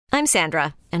I'm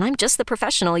Sandra, and I'm just the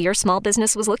professional your small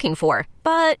business was looking for.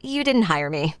 But you didn't hire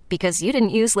me because you didn't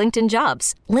use LinkedIn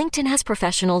Jobs. LinkedIn has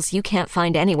professionals you can't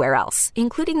find anywhere else,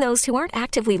 including those who aren't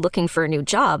actively looking for a new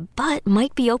job, but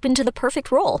might be open to the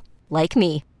perfect role, like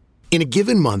me. In a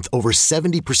given month, over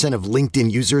 70% of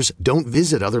LinkedIn users don't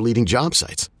visit other leading job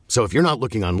sites. So if you're not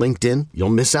looking on LinkedIn, you'll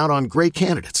miss out on great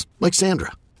candidates like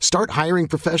Sandra. Start hiring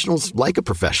professionals like a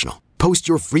professional. Post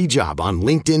your free job on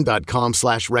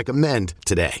linkedin.com/recommend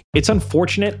today. It's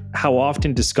unfortunate how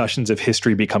often discussions of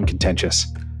history become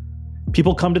contentious.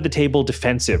 People come to the table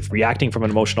defensive, reacting from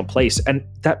an emotional place, and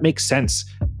that makes sense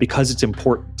because it's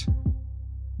important.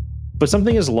 But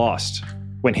something is lost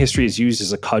when history is used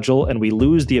as a cudgel and we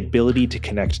lose the ability to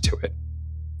connect to it.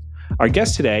 Our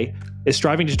guest today is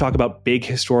striving to talk about big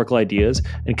historical ideas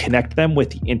and connect them with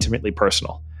the intimately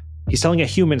personal. He's telling a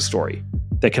human story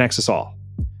that connects us all.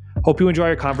 Hope you enjoy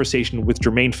our conversation with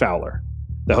Jermaine Fowler,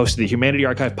 the host of the Humanity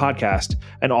Archive podcast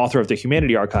and author of The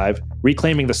Humanity Archive,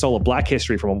 Reclaiming the Soul of Black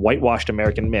History from a Whitewashed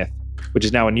American Myth, which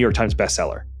is now a New York Times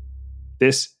bestseller.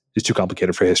 This is Too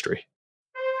Complicated for History.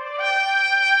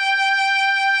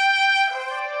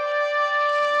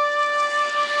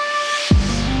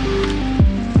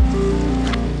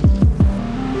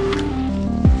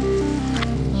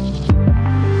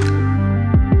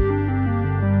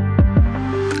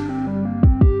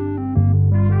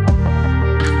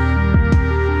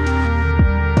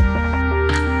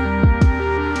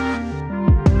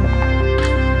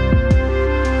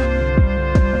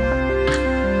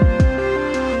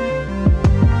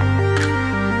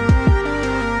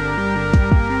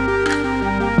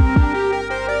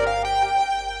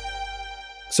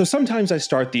 So sometimes I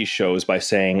start these shows by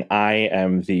saying I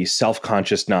am the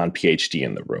self-conscious non-PhD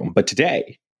in the room. But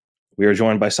today, we are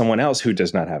joined by someone else who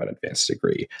does not have an advanced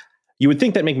degree. You would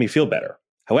think that make me feel better.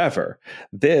 However,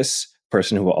 this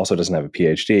person who also doesn't have a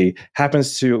PhD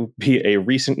happens to be a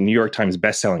recent New York Times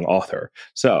bestselling author.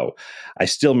 So I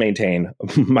still maintain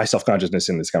my self-consciousness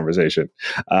in this conversation.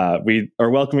 We are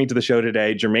welcoming to the show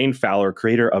today Jermaine Fowler,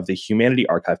 creator of the Humanity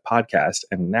Archive podcast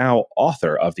and now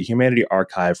author of the Humanity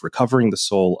Archive, Recovering the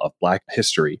Soul of Black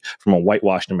History from a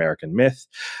Whitewashed American Myth,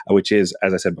 which is,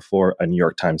 as I said before, a New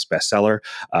York Times bestseller.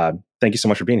 Thank you so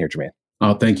much for being here, Jermaine.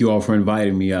 Oh, thank you all for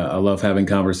inviting me. I love having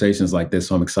conversations like this,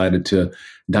 so I'm excited to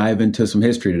dive into some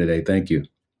history today. Thank you.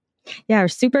 Yeah, we're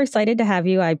super excited to have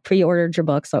you. I pre-ordered your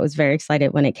book, so I was very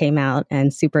excited when it came out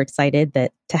and super excited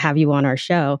to have you on our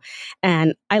show.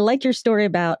 And I like your story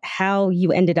about how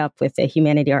you ended up with the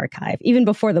Humanity Archive, even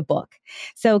before the book.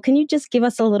 So can you just give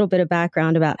us a little bit of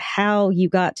background about how you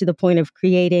got to the point of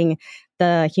creating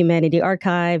the Humanity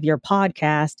Archive, your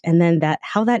podcast, and then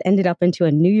how that ended up into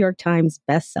a New York Times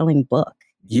best-selling book?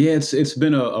 Yeah, it's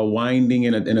been a winding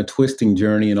and a twisting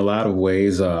journey in a lot of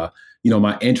ways.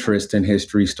 My interest in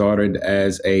history started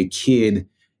as a kid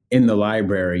in the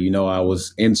library. I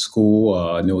was in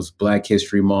school and it was Black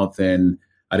History Month, and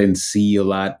I didn't see a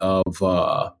lot of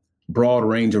broad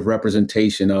range of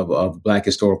representation of Black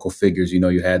historical figures.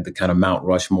 You had the kind of Mount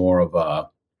Rushmore of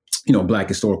Black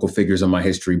historical figures in my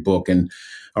history book. And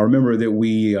I remember that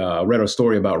we read a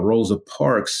story about Rosa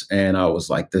Parks, and I was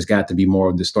like, there's got to be more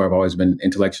of this story. I've always been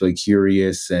intellectually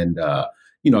curious, and,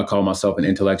 I call myself an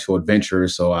intellectual adventurer,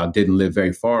 so I didn't live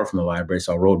very far from the library.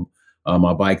 So I rode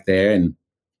my bike there and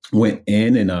went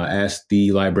in and asked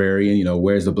the librarian,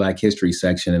 where's the Black history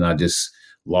section? And I just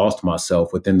lost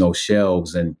myself within those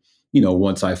shelves. And,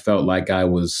 once I felt like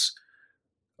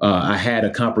I had a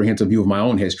comprehensive view of my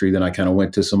own history, then I kind of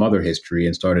went to some other history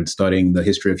and started studying the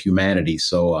history of humanity.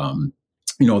 So,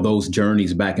 those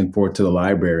journeys back and forth to the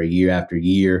library year after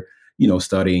year,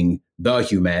 studying the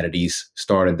humanities,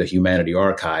 started the Humanity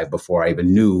Archive before I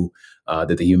even knew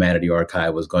that the Humanity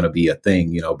Archive was going to be a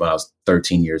thing, but I was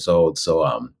 13 years old.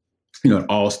 So, it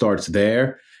all starts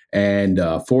there. And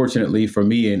fortunately for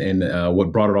me, and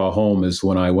what brought it all home is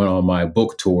when I went on my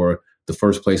book tour, the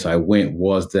first place I went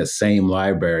was that same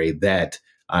library that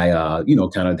I,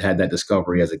 kind of had that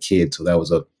discovery as a kid. So that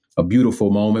was a beautiful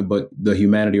moment. But the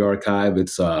Humanity Archive,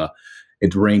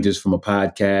 it ranges from a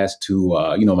podcast to,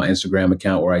 my Instagram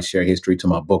account where I share history, to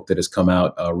my book that has come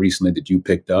out recently that you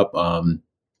picked up,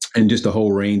 and just a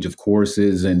whole range of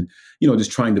courses and,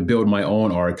 just trying to build my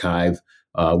own archive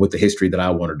with the history that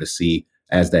I wanted to see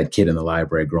as that kid in the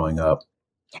library growing up.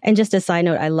 And just a side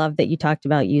note, I love that you talked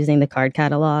about using the card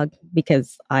catalog,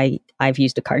 because I've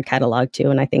used a card catalog too.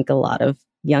 And I think a lot of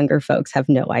younger folks have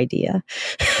no idea.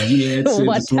 Yeah, it's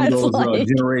one of those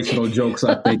generational jokes,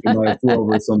 I think, I flew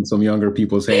over some younger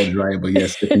people's heads, right? But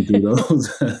yes, sticking through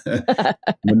those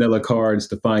manila cards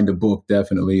to find a book,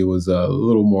 definitely it was a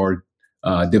little more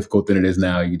difficult than it is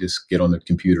now. You just get on the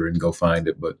computer and go find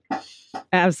it. But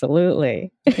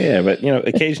absolutely. Yeah, but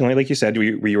occasionally, like you said,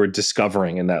 we were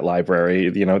discovering in that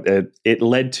library. It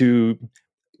led to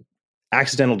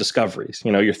accidental discoveries.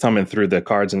 You're thumbing through the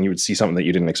cards and you would see something that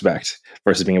you didn't expect,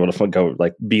 versus being able to go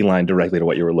like beeline directly to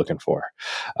what you were looking for.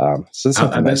 So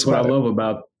that's what I love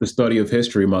about the study of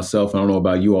history myself. I don't know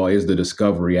about you all, is the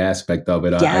discovery aspect of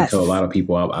it. Yes. I tell a lot of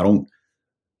people,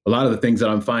 a lot of the things that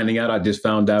I'm finding out, I just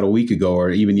found out a week ago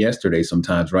or even yesterday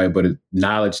sometimes, right? But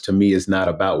knowledge to me is not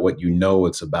about what you know.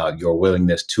 It's about your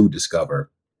willingness to discover,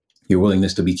 your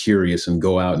willingness to be curious and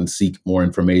go out and seek more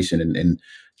information and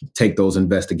take those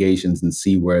investigations and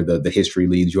see where the history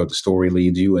leads you or the story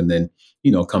leads you. And then,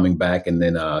 coming back and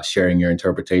then sharing your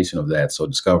interpretation of that. So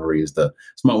discovery is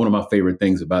one of my favorite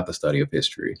things about the study of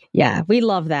history. Yeah, we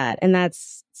love that. And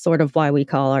that's sort of why we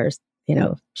call our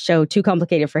show Too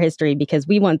Complicated for History, because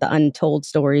we want the untold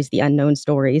stories, the unknown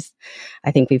stories.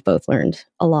 I think we've both learned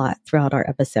a lot throughout our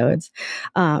episodes.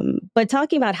 But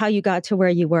talking about how you got to where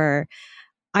you were,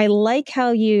 I like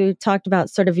how you talked about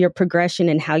sort of your progression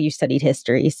and how you studied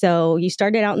history. So you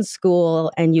started out in school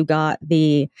and you got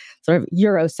the sort of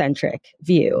Eurocentric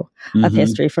view of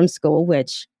history from school,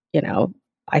 which,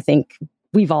 I think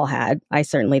we've all had.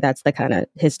 That's the kind of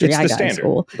history I got standard. In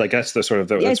school. Like that's the sort of,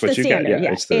 that's what you get. Yeah,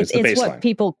 yeah. It's the baseline. It's what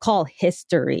people call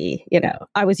history.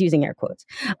 I was using air quotes.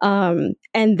 And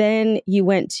then you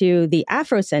went to the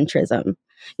Afrocentrism.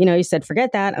 You said,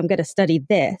 forget that, I'm going to study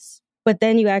this. But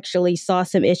then you actually saw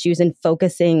some issues in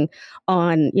focusing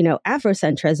on,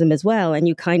 Afrocentrism as well. And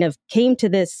you kind of came to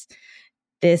this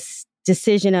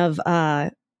decision of, I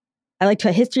like to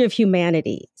a history of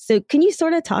humanity. So can you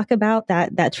sort of talk about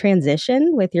that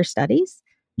transition with your studies?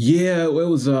 Yeah, it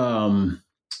was, it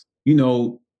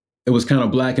was kind of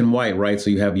black and white, right?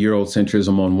 So you have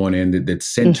Eurocentrism on one end that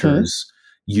centers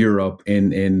Europe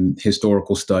in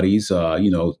historical studies.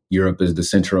 Europe is the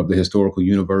center of the historical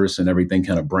universe and everything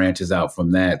kind of branches out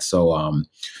from that. So, and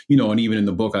even in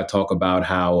the book, I talk about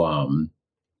how,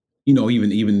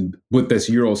 even with this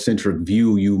Eurocentric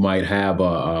view, you might have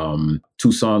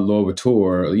Toussaint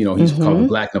Louverture, he's called the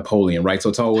Black Napoleon, right? So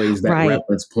it's always that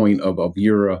reference point of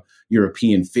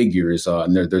European figures.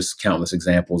 And there's countless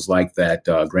examples like that.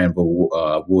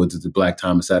 Granville Woods, the Black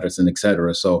Thomas Edison, et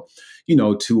cetera. So,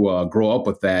 to grow up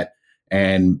with that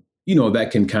and, that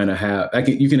can kind of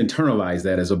you can internalize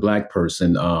that as a Black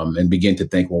person and begin to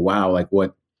think, well, wow, like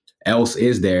what else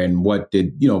is there? And what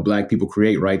did, Black people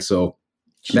create, right? So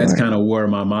that's kind of where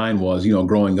my mind was,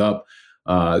 growing up,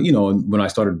 and when I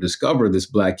started to discover this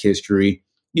Black history,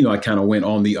 I kind of went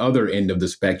on the other end of the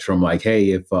spectrum, like,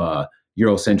 hey, if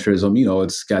Eurocentrism,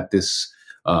 it's got this,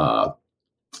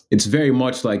 it's very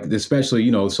much like, especially,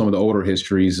 some of the older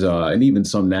histories and even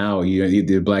some now,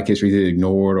 the Black history they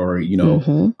ignored or,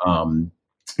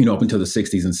 up until the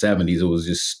 60s and 70s, it was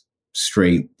just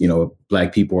straight,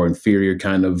 Black people are inferior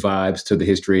kind of vibes to the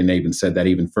history. And they even said that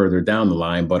even further down the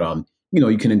line. But,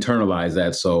 you can internalize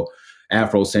that. So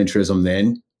Afrocentrism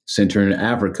then centering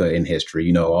Africa in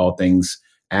history, all things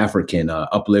African,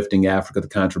 uplifting Africa, the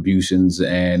contributions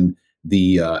and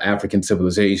the African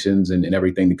civilizations and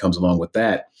everything that comes along with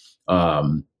that.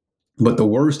 But the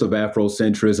worst of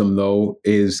Afrocentrism, though,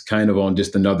 is kind of on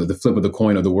just the flip of the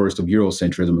coin of the worst of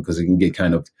Eurocentrism, because it can get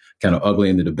kind of ugly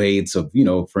in the debates of,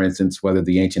 for instance, whether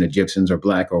the ancient Egyptians are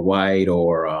Black or white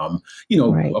or,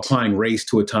 applying race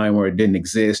to a time where it didn't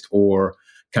exist or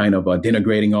kind of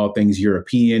denigrating all things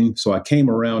European. So I came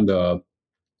around,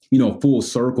 full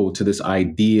circle to this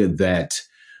idea that,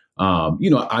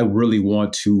 I really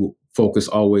want to focus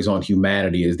always on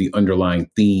humanity as the underlying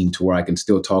theme to where I can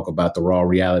still talk about the raw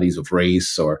realities of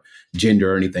race or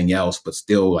gender or anything else, but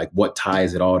still like what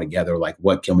ties it all together? Like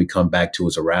what can we come back to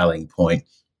as a rallying point?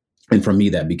 And for me,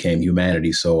 that became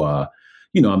humanity. So,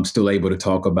 I'm still able to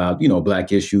talk about,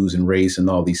 Black issues and race and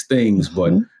all these things,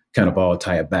 but kind of all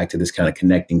tie it back to this kind of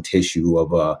connecting tissue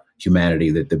of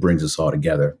humanity that brings us all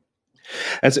together.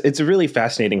 It's really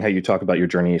fascinating how you talk about your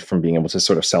journey from being able to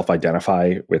sort of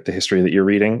self-identify with the history that you're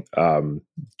reading.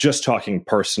 Just talking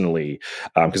personally,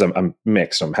 because I'm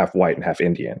mixed, I'm half white and half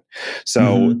Indian.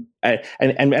 So,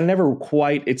 and never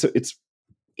quite, it's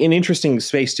an interesting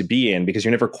space to be in because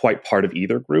you're never quite part of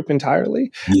either group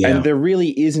entirely. Yeah. And there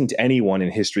really isn't anyone in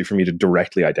history for me to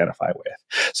directly identify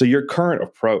with. So your current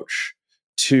approach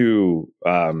to,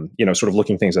 sort of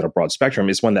looking things at a broad spectrum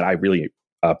is one that I really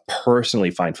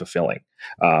personally find fulfilling,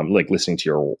 like listening to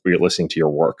your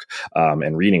work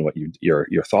and reading what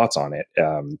your thoughts on it,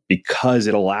 because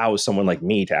it allows someone like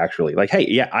me to actually like, hey,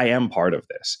 yeah, I am part of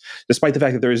this, despite the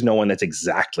fact that there is no one that's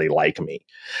exactly like me,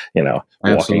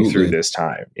 walking through this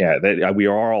time. Yeah, that we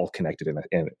are all connected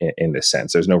in this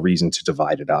sense. There's no reason to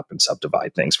divide it up and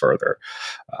subdivide things further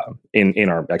in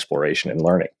our exploration and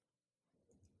learning.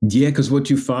 Yeah, because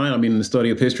what you find, I mean, in the study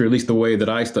of history, at least the way that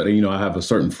I study, I have a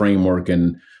certain framework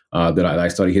and that I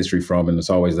study history from, and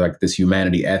it's always like this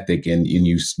humanity ethic, and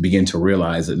you begin to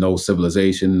realize that no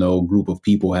civilization, no group of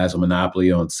people has a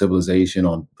monopoly on civilization,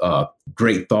 on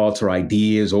great thoughts or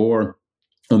ideas, or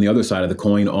on the other side of the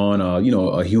coin, on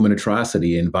a human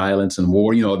atrocity and violence and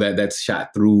war, that's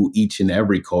shot through each and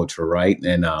every culture, right?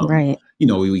 And right.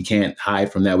 We can't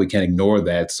hide from that. We can't ignore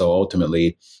that. So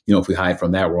ultimately, if we hide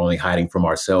from that, we're only hiding from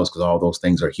ourselves, because all those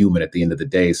things are human at the end of the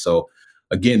day. So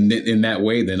again, in that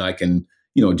way, then I can,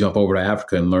 jump over to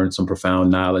Africa and learn some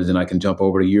profound knowledge, and I can jump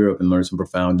over to Europe and learn some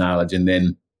profound knowledge. And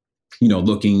then,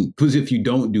 because if you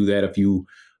don't do that, if you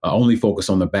only focus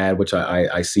on the bad, which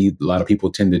I see a lot of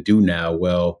people tend to do now,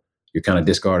 well, you're kind of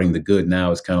discarding the good.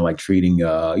 Now it's kind of like treating,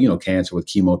 cancer with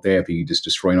chemotherapy. You're just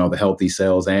destroying all the healthy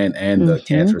cells and the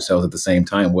cancer cells at the same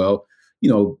time. Well,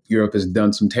 Europe has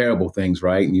done some terrible things,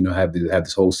 right? And, have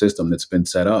this whole system that's been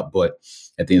set up. But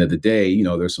at the end of the day,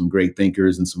 there's some great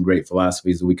thinkers and some great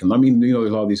philosophies that we can,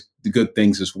 there's all these good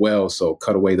things as well. So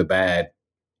cut away the bad,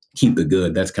 keep the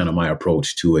good. That's kind of my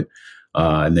approach to it.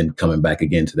 And then coming back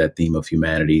again to that theme of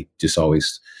humanity, just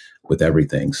always with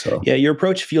everything. So yeah, your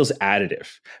approach feels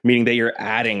additive, meaning that you're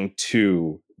adding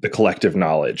to the collective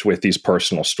knowledge with these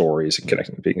personal stories and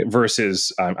connecting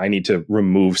versus I need to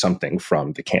remove something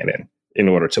from the canon in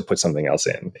order to put something else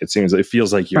in. It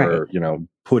feels like you're,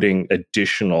 putting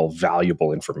additional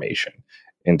valuable information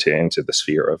into the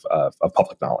sphere of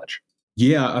public knowledge.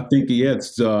 Yeah, I think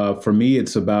it's for me,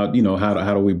 it's about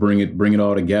how do we bring it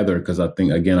all together? Because I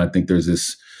think there's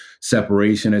this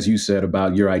separation, as you said,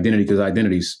 about your identity, because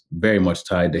identity is very much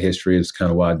tied to history. It's kind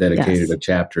of why I dedicated a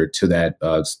chapter to that.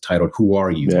 It's titled "Who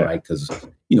Are You?" Right? Because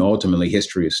ultimately,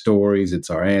 history is stories. It's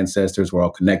our ancestors. We're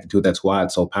all connected to it. That's why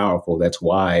it's so powerful. That's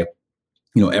why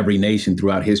every nation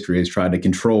throughout history has tried to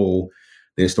control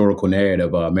the historical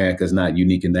narrative. America is not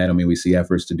unique in that. I mean, we see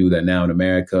efforts to do that now in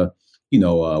America.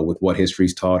 With what history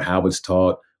is taught, how it's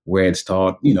taught, where it's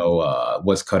taught,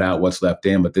 what's cut out, what's left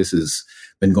in. But this has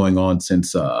been going on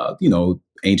since,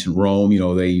 ancient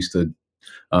Rome. They used to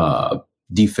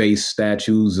deface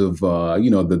statues of,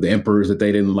 the emperors that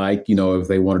they didn't like, if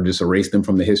they wanted to just erase them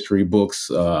from the history books,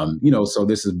 so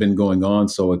this has been going on.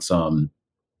 So it's,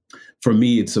 for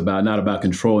me, it's not about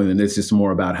controlling, and it's just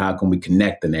more about how can we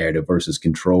connect the narrative versus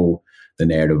control the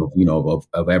narrative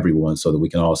of everyone, so that we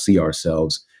can all see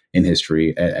ourselves in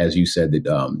history, as you said,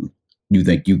 that you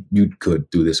think you could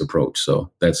do this approach. So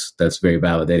that's very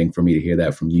validating for me to hear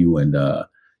that from you. And,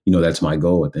 that's my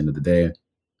goal at the end of the day.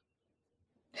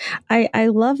 I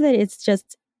love that it's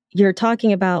just, you're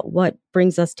talking about what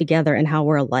brings us together and how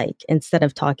we're alike, instead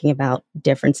of talking about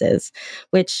differences,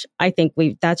 which I think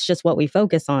that's just what we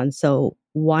focus on. So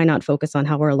why not focus on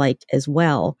how we're alike as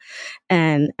well?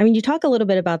 And I mean, you talk a little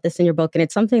bit about this in your book, and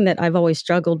it's something that I've always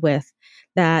struggled with,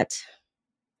 that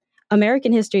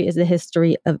American history is the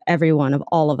history of everyone, of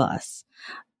all of us.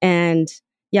 And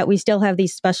yet we still have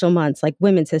these special months like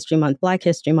Women's History Month, Black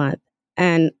History Month.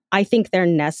 And I think they're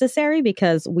necessary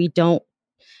because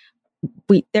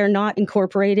they're not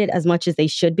incorporated as much as they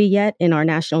should be yet in our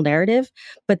national narrative.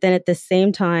 But then at the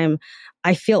same time,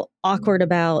 I feel awkward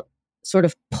about sort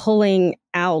of pulling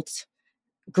out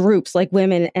groups like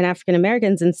women and African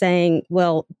Americans and saying,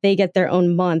 well, they get their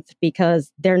own month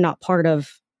because they're not part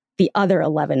of the other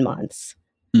 11 months.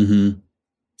 Mm-hmm.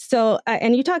 So,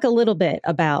 and you talk a little bit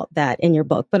about that in your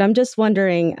book, but I'm just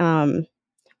wondering,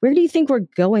 where do you think we're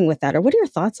going with that? Or what are your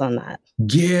thoughts on that?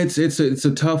 Yeah, it's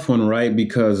a tough one, right?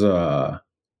 Because, I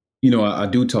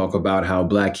do talk about how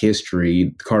Black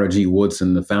history, Carter G.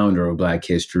 Woodson, the founder of Black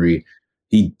history,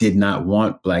 he did not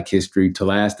want Black history to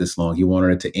last this long. He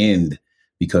wanted it to end,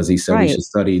 because he said we should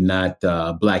study not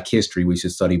Black history, we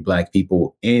should study Black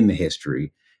people in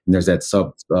history. And there's that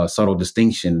subtle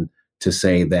distinction to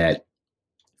say that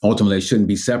ultimately it shouldn't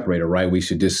be separated, right? We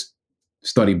should just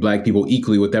study Black people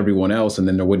equally with everyone else, and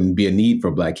then there wouldn't be a need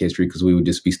for Black history, because we would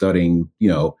just be studying,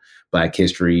 Black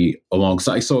history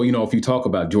alongside. So, if you talk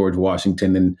about George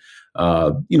Washington and,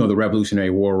 the Revolutionary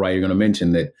War, right, you're going to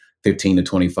mention that 15 to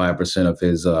 25% of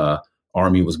his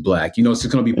army was Black. It's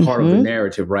going to be part of the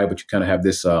narrative, right? But you kind of have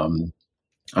this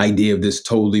idea of this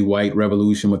totally white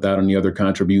revolution without any other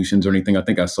contributions or anything. I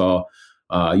think I saw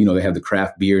They have the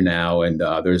craft beer now, and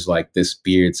there's like this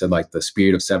beer. It said like the spirit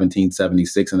of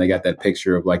 1776, and they got that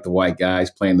picture of like the white guys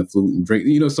playing the flute and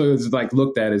drink. So it's like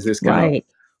looked at as this kind of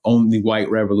only white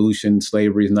revolution.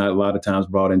 Slavery is not a lot of times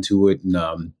brought into it,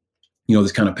 and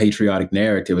this kind of patriotic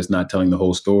narrative is not telling the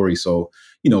whole story. So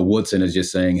Woodson is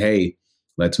just saying, hey,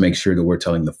 let's make sure that we're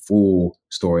telling the full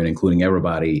story and including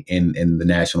everybody in the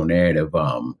national narrative.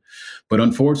 But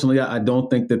unfortunately, I don't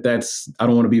think I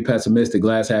don't want to be pessimistic,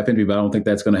 glass half empty, but I don't think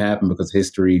that's going to happen because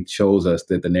history shows us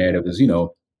that the narrative is,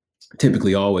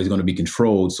 typically always going to be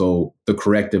controlled. So the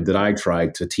corrective that I try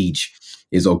to teach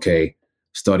is, okay,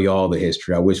 study all the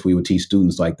history. I wish we would teach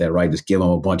students like that, right? Just give them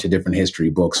a bunch of different history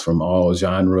books from all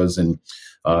genres and,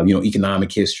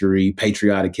 economic history,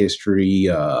 patriotic history,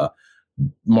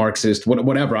 Marxist,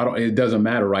 whatever. It doesn't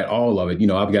matter, right? All of it.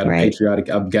 I've got a patriotic,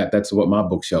 that's what my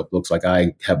bookshelf looks like.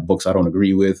 I have books I don't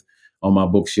agree with on my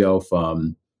bookshelf.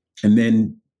 And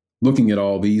then looking at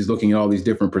all these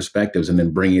different perspectives and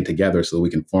then bringing it together so that we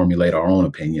can formulate our own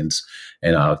opinions.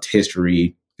 And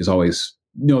history is always,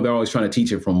 they're always trying to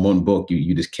teach it from one book.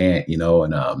 You just can't,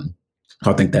 and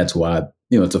I think that's why,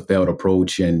 it's a failed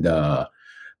approach. And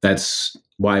that's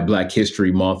why Black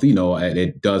History Month,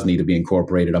 it does need to be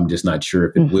incorporated. I'm just not sure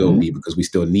if it will be, because we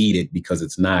still need it, because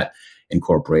it's not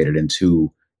incorporated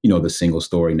into, the single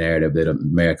story narrative that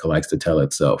America likes to tell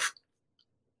itself.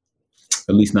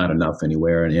 At least not enough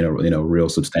anywhere in a real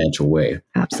substantial way.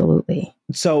 Absolutely.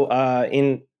 So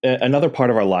in another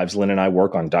part of our lives, Lynn and I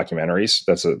work on documentaries.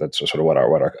 That's sort of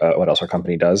what else our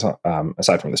company does,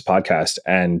 aside from this podcast.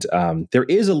 And there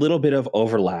is a little bit of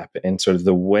overlap in sort of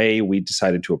the way we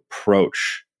decided to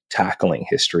approach tackling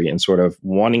history and sort of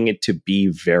wanting it to be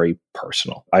very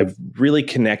personal. I've really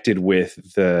connected with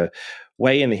the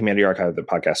way in the Humanity Archive, the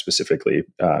podcast specifically,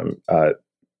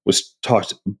 was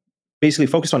talked basically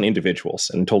focused on individuals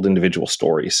and told individual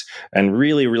stories and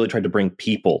really, really tried to bring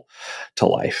people to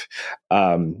life.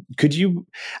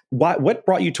 What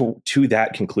brought you to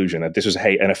that conclusion that this was,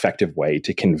 hey, an effective way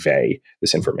to convey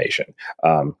this information?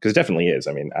 Because it definitely is.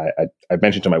 I mean, I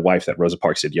mentioned to my wife that Rosa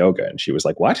Parks did yoga, and she was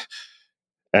like, what?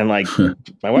 And like,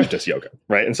 my wife does yoga,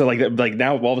 right? And so like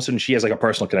now all of a sudden she has like a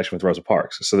personal connection with Rosa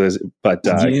Parks. So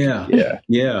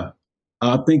yeah.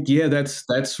 I think,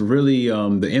 that's really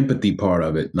the empathy part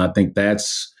of it. And I think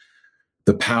that's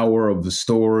the power of the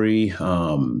story,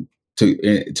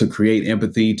 to create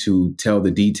empathy, to tell the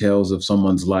details of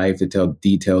someone's life, to tell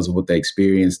details of what they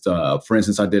experienced. For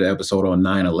instance, I did an episode on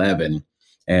 9/11,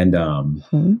 and,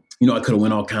 I could have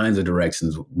went all kinds of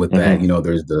directions with that.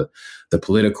 There's the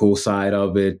political side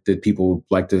of it that people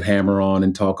like to hammer on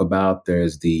and talk about.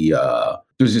 There's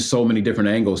there's just so many different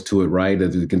angles to it, right?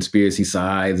 There's the conspiracy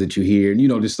sides that you hear,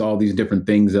 and, just all these different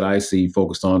things that I see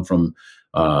focused on, from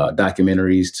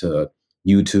documentaries to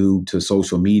YouTube to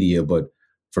social media. But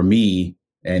for me,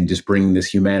 and just bringing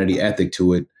this humanity ethic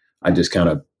to it, I just kind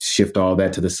of shift all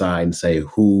that to the side and say,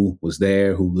 who was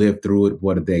there, who lived through it,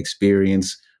 what did they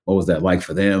experience, what was that like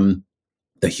for them,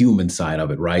 the human side of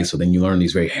it, right? So then you learn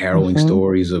these very harrowing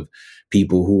stories of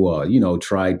people who,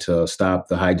 tried to stop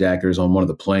the hijackers on one of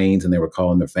the planes, and they were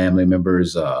calling their family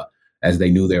members as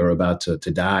they knew they were about to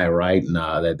die, right? And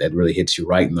that really hits you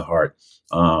right in the heart.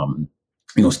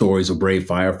 Stories of brave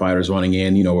firefighters running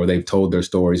in, where they've told their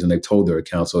stories and they've told their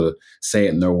accounts. So to say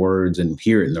it in their words and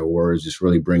hear it in their words just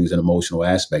really brings an emotional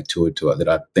aspect to it that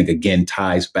I think, again,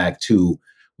 ties back to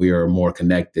we are more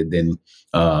connected than,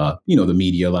 the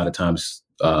media a lot of times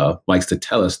likes to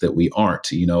tell us that we aren't.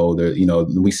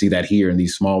 We see that here in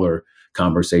these smaller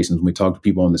conversations. When we talk to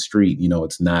people on the street,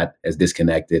 it's not as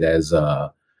disconnected as,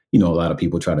 a lot of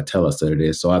people try to tell us that it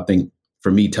is. So I think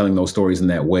for me, telling those stories in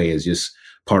that way is just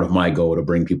part of my goal, to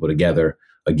bring people together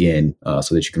again,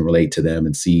 so that you can relate to them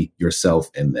and see yourself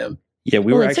in them. Yeah,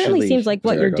 it certainly seems like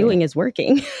what you're doing is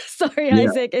working. Sorry,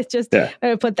 Isaac. It's just,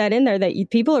 I put that in there that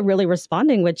people are really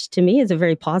responding, which to me is a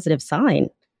very positive sign.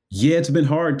 Yeah, it's been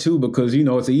hard too, because,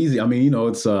 it's easy. I mean,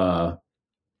 it's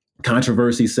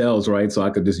controversy sells, right? So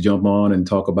I could just jump on and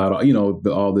talk about,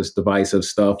 all this divisive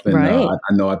stuff. And I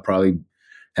know I'd probably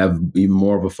have even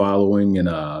more of a following and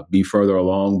be further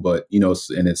along. But,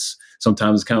 and it's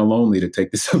sometimes kind of lonely to take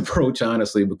this approach,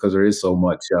 honestly, because there is so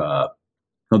much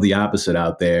of the opposite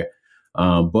out there.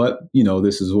 But,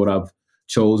 this is what I've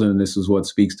chosen, and this is what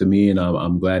speaks to me. And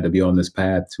I'm glad to be on this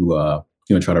path to,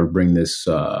 try to bring this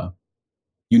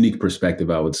unique perspective,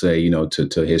 I would say,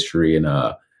 to history and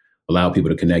allow people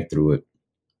to connect through it.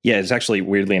 Yeah, it's actually,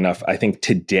 weirdly enough, I think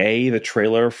today the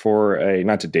trailer for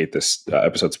not to date this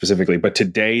episode specifically, but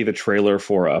today the trailer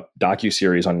for a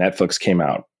docuseries on Netflix came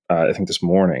out I think this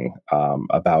morning,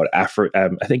 about I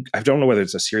don't know whether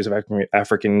it's a series of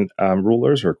African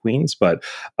rulers or queens, but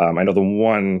I know the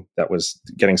one that was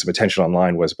getting some attention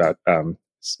online was about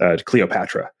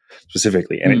Cleopatra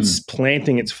specifically, and it's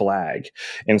planting its flag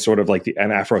in sort of like an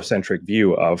Afrocentric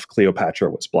view of Cleopatra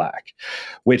was black,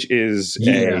 which is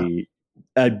a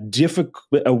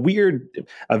weird,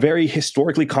 a very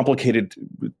historically complicated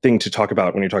thing to talk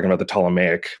about when you're talking about the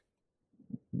Ptolemaic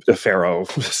pharaoh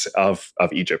of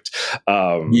Egypt.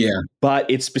 But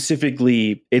it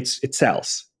specifically, it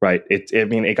sells, right?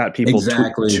 It got people people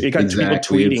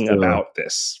tweeting about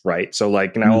this, right? So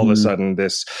like now all of a sudden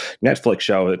this Netflix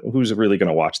show, who's really going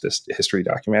to watch this history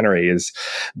documentary, is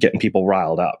getting people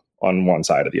riled up on one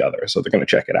side or the other. So they're going to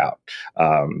check it out.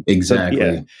 So,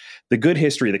 yeah, the good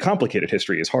history, the complicated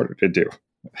history is harder to do.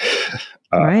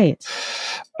 Right.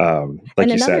 Like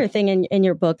and another thing in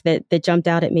your book that jumped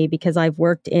out at me, because I've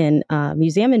worked in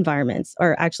museum environments,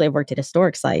 or actually I've worked at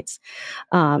historic sites.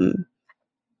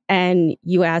 And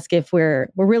you ask if we're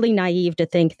really naive to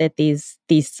think that these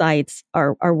sites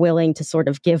are willing to sort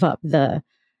of give up the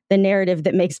narrative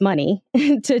that makes money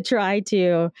to try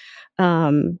to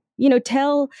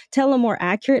tell a more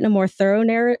accurate and a more thorough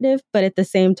narrative, but at the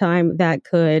same time that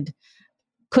could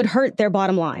hurt their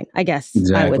bottom line, I guess.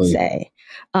 I would say.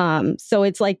 So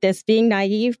it's like this being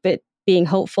naive, but being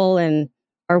hopeful. And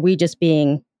are we just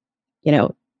being,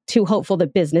 too hopeful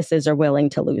that businesses are willing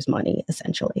to lose money,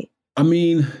 essentially? I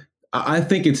mean, I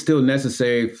think it's still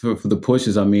necessary for the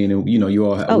pushes. I mean, you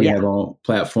all have, we have our own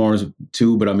platforms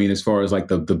too, but I mean, as far as like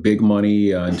the big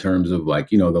money in terms of like,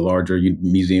 the larger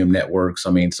museum networks.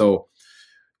 I mean, so,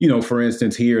 for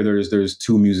instance, here there's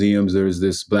two museums. There's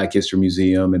this Black History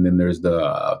Museum, and then there's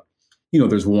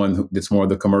there's one that's more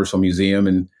the commercial museum.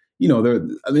 And,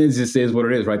 it just is what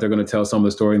it is, right? They're going to tell some of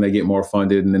the story and they get more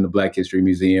funded. And then the Black History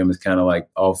Museum is kind of like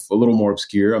off a little more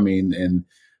obscure. I mean, and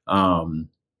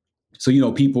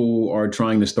so, people are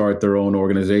trying to start their own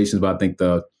organizations, but I think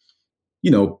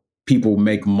people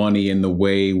make money in the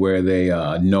way where they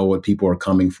know what people are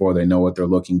coming for. They know what they're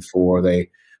looking for.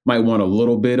 They might want a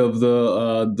little bit of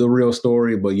the real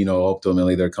story, but,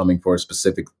 ultimately they're coming for a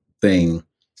specific thing.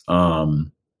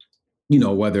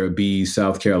 Whether it be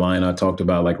South Carolina, I talked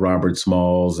about like Robert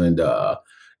Smalls and, but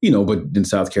in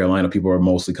South Carolina, people are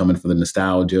mostly coming for the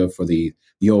nostalgia, for the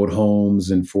old homes,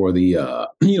 and for the, a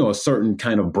certain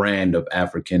kind of brand of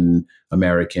African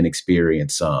American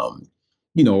experience. Or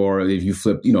if you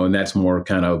flip, and that's more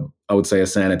kind of, I would say, a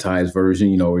sanitized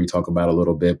version, where you talk about a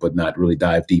little bit, but not really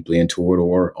dive deeply into it.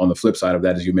 Or on the flip side of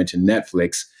that, as you mentioned,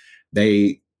 Netflix,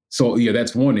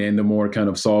 that's one end, the more kind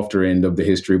of softer end of the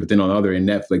history. But then on the other end,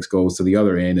 Netflix goes to the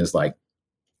other end, is like,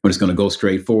 we're just going to go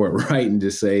straight for it, right? And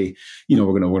just say,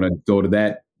 we're going to go to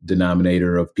that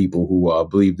denominator of people who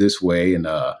believe this way. And,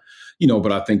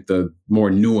 but I think the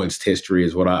more nuanced history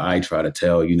is what I try to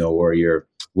tell, where you're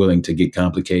willing to get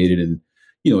complicated and,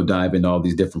 dive into all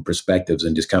these different perspectives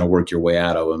and just kind of work your way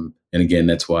out of them. And again,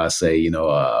 that's why I say,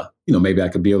 maybe I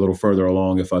could be a little further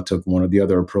along if I took one or the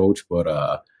other approach,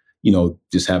 but,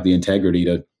 just have the integrity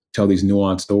to tell these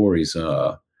nuanced stories,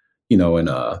 and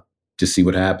just see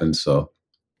what happens. So.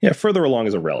 Yeah, further along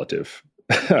is a relative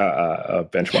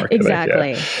benchmark.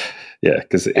 Exactly. Yeah,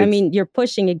 because you're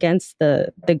pushing against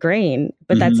the grain,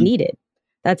 but that's needed.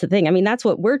 That's the thing. I mean, that's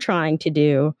what we're trying to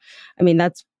do. I mean,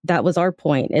 that was our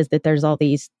point, is that there's all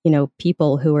these,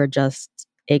 people who are just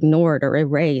ignored or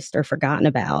erased or forgotten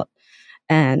about.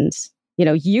 And,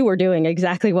 you were doing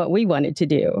exactly what we wanted to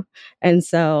do. And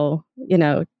so,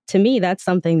 to me, that's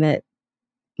something that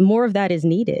more of that is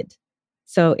needed.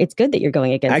 So it's good that you're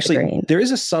going against the grain. There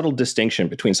is a subtle distinction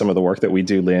between some of the work that we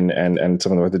do, Lynn, and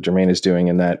some of the work that Jermaine is doing,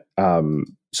 in that,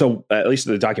 so at least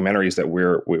the documentaries that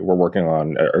we're working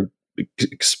on are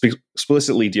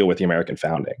explicitly deal with the American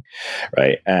founding,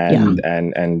 right? And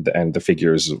the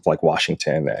figures of like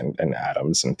Washington and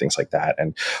Adams and things like that.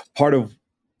 And part of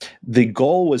the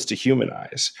goal was to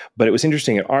humanize, but it was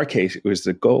interesting in our case,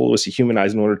 the goal was to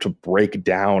humanize in order to break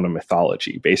down a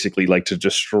mythology, basically like to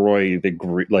destroy the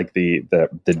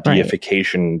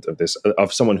deification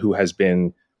of someone who has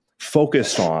been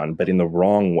focused on, but in the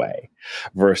wrong way,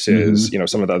 versus,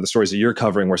 some of the other stories that you're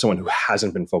covering where someone who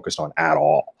hasn't been focused on at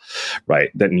all,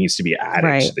 right, that needs to be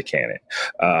added to the canon.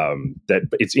 But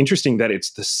it's interesting that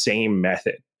it's the same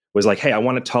method. Was like, hey, I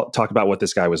want to talk about what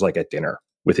this guy was like at dinner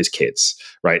with his kids,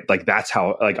 right? Like that's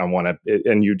how, like, I want to,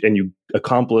 and you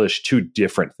accomplish two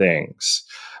different things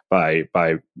by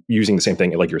using the same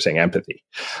thing, like you were saying, empathy,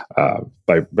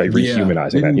 by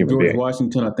rehumanizing that human George being.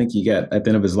 Washington, I think he got, at the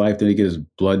end of his life, did he get his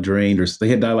blood drained, or he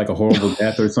had died like a horrible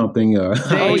death or something?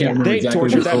 They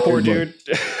tortured that poor dude.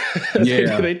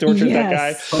 Yeah. they tortured that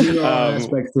guy. There are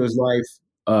aspects to his life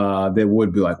that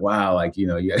would be like, wow, like, yeah.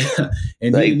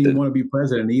 And he didn't even want to be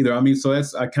president either. I mean, so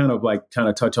I kind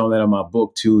of touch on that in my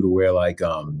book too, to where like,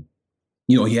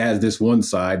 he has this one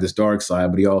side, this dark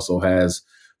side, but he also has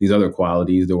these other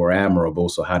qualities that were admirable.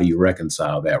 So how do you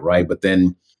reconcile that, right? But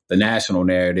then the national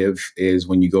narrative is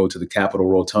when you go to the Capitol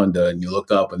Rotunda and you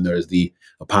look up and there's the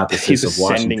hypothesis of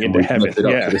Washington into heaven, lifted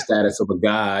up to the status of a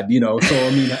god, So,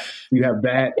 I mean, you have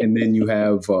that, and then you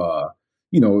have,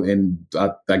 and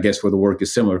I guess where the work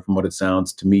is similar from what it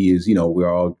sounds to me is,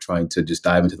 we're all trying to just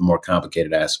dive into the more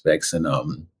complicated aspects and,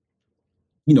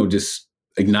 just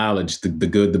acknowledge the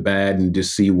good, the bad, and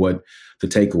just see what the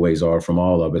takeaways are from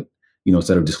all of it.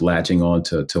 Instead of just latching on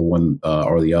to one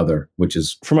or the other, which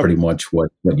is pretty much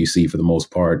what you see for the most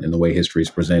part in the way history is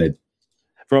presented.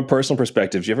 From a personal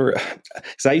perspective, do you ever,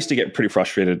 because I used to get pretty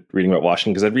frustrated reading about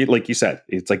Washington, because I'd read, like you said,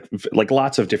 it's like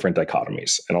lots of different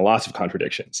dichotomies and lots of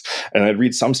contradictions. And I'd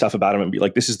read some stuff about him and be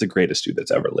like, this is the greatest dude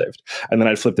that's ever lived. And then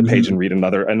I'd flip the page and read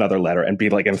another letter and be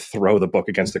like, and throw the book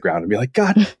against the ground and be like,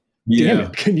 God damn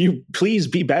it, can you please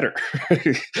be better?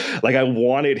 Like, I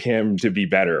wanted him to be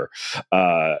better.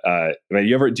 Do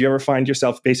you ever find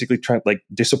yourself basically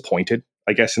disappointed,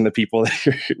 I guess, in the people that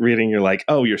you're reading? You're like,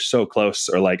 oh, you're so close,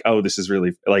 or like, oh, this is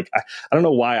really like, I don't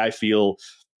know why I feel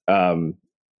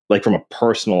like from a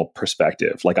personal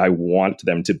perspective, like I want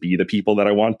them to be the people that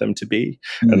I want them to be,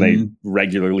 and they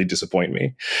regularly disappoint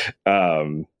me.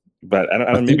 But I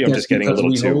don't maybe I'm just getting a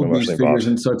little too emotionally involved.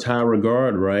 In such high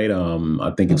regard, right?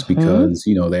 I think it's because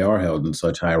they are held in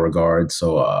such high regard.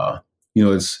 So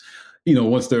it's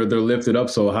once they're lifted up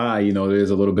so high,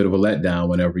 there's a little bit of a letdown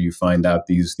whenever you find out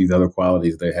these other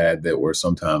qualities they had that were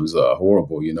sometimes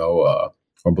horrible,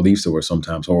 or beliefs that were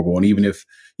sometimes horrible. And even if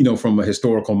from a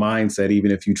historical mindset,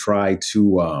 even if you try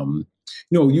to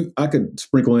I could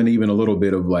sprinkle in even a little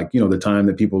bit of like the time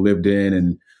that people lived in,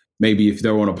 and maybe if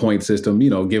they're on a point system,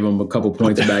 give them a couple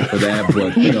points back for that. But,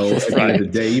 at the end of the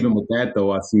day, even with that,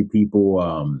 though, I see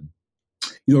people,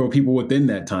 people within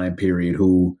that time period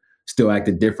who still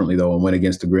acted differently, though, and went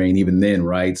against the grain even then.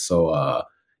 Right. So,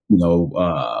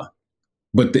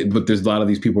 but there's a lot of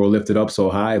these people who are lifted up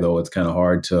so high, though, it's kind of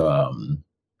hard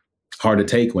to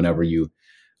take whenever you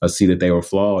see that they were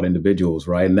flawed individuals.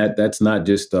 Right. And that's not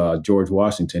just George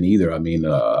Washington either. I mean,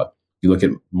 you look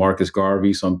at Marcus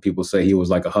Garvey, some people say he was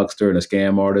like a huckster and a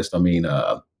scam artist. I mean,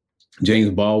 James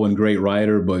Baldwin, great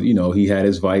writer, but, he had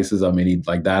his vices. I mean, he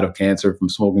died of cancer from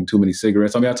smoking too many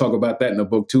cigarettes. I mean, I talk about that in the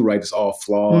book too, right? It's all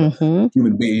flawed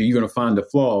human being. You're going to find the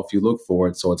flaw if you look for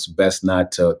it. So it's best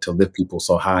not to lift people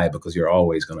so high, because you're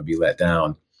always going to be let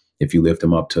down if you lift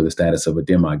them up to the status of a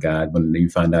demigod when you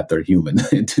find out they're human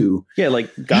too. Yeah,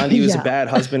 like Gandhi was a bad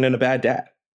husband and a bad dad.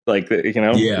 Like, right.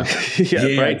 Exactly.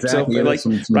 So, like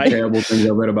some terrible things I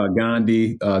read about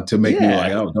Gandhi to make me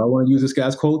like, oh, do I want to use this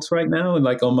guy's quotes right now? And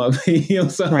like on my, so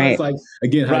it's like,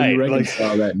 again, how do you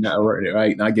reconcile that?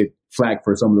 Right. And I get flack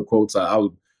for some of the quotes. I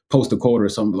would post a quote or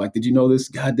something like, did you know this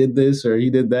guy did this or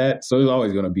he did that? So there's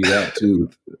always going to be that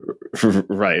too.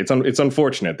 Right. It's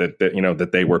unfortunate that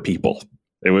they were people.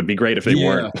 It would be great if they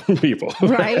weren't people.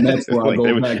 Right. And that's where I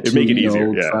go back to, make it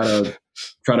easier.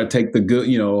 Try to take the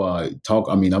good, talk.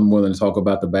 I mean, I'm willing to talk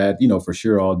about the bad, for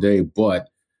sure all day, but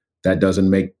that doesn't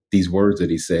make these words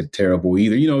that he said terrible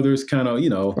either. There's kind of,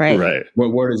 right.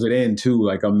 Where does it end too?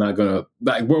 Like, I'm not going to,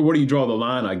 like, where do you draw the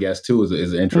line, I guess, too,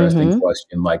 is an interesting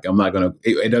question. Like, I'm not going to,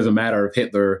 it doesn't matter if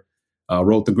Hitler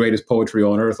wrote the greatest poetry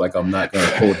on earth. Like, I'm not going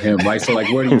to quote him, right? So,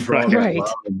 like, where do you draw that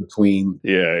line between,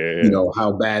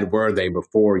 how bad were they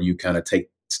before you kind of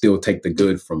still take the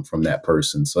good from that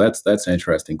person? So that's an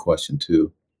interesting question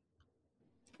too.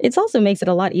 It also makes it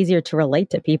a lot easier to relate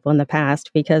to people in the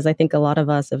past, because I think a lot of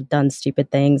us have done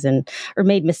stupid things or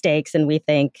made mistakes, and we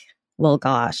think, well,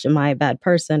 gosh, am I a bad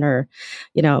person? Or,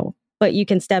 but you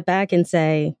can step back and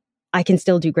say, I can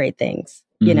still do great things.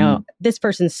 This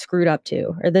person screwed up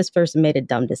too, or this person made a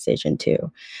dumb decision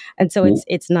too. And so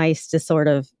it's nice to sort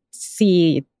of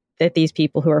see that these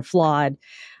people who are flawed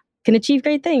can achieve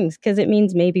great things, because it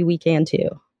means maybe we can too.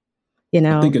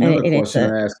 I think another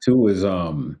question I asked too is,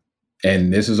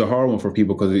 and this is a hard one for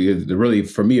people, because really,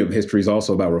 for me, history is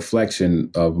also about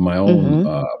reflection of my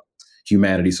own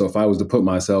humanity. So if I was to put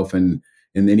myself in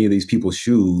any of these people's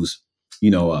shoes,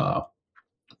 what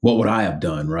would I have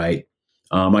done, right?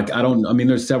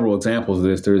 There's several examples of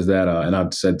this. There's that, and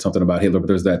I've said something about Hitler, but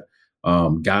there's that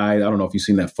guy. I don't know if you've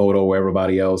seen that photo where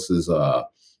everybody else is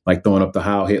like throwing up the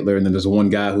Heil Hitler, and then there's one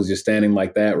guy who's just standing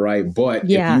like that, right? But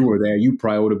if you were there, you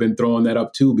probably would have been throwing that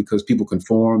up too, because people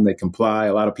conform, they comply.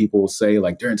 A lot of people will say,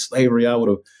 like, during slavery, I would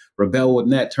have rebelled with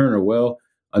Nat Turner. Well,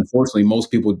 unfortunately,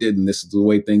 most people didn't. This is the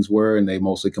way things were, and they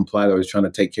mostly complied. They were trying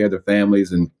to take care of their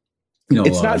families and,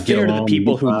 it's not get fair to the along,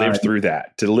 people who lived through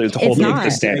that to hold them to the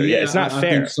standard. Yeah, it's not fair. I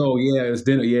think so. Yeah,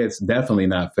 it's definitely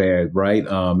not fair, right?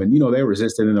 And they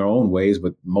resisted in their own ways,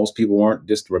 but most people weren't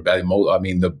just rebelling.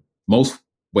 The most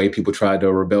way people tried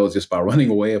to rebel is just by running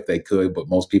away if they could, but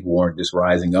most people weren't just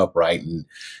rising up, right? And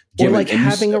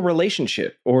having a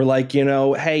relationship, or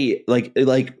hey,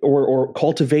 or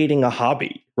cultivating a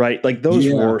hobby, right? Like those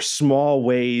were small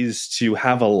ways to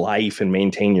have a life and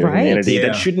maintain your humanity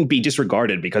that shouldn't be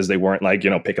disregarded because they weren't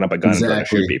picking up a gun and trying to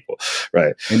shoot people,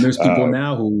 right? And there's people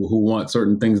now who want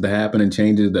certain things to happen and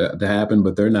changes to happen,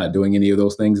 but they're not doing any of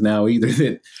those things now either.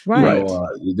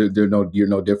 You're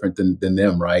no different than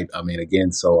them, right? I mean,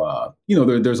 again, so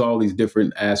there's all these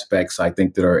different aspects I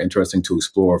think that are interesting to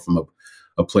explore from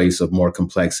a place of more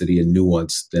complexity and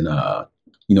nuance than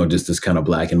just this kind of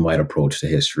black and white approach to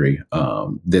history.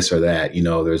 This or that,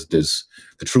 there's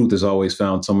the truth is always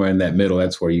found somewhere in that middle.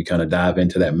 That's where you kind of dive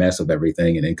into that mess of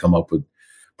everything and then come up with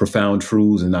profound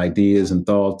truths and ideas and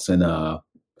thoughts. And I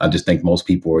just think most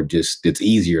people are it's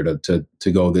easier to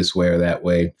go this way or that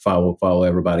way, follow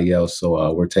everybody else.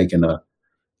 So we're taking a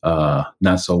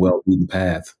not so well beaten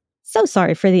path. So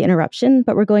sorry for the interruption,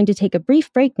 but we're going to take a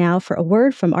brief break now for a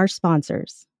word from our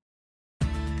sponsors.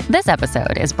 This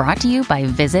episode is brought to you by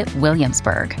Visit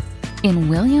Williamsburg. In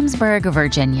Williamsburg,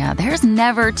 Virginia, there's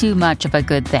never too much of a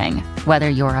good thing. Whether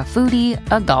you're a foodie,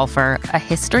 a golfer, a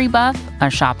history buff, a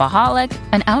shopaholic,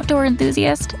 an outdoor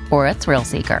enthusiast, or a thrill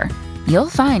seeker, you'll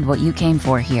find what you came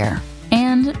for here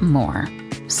and more.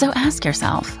 So ask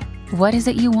yourself, what is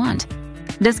it you want?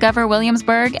 Discover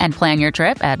Williamsburg and plan your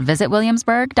trip at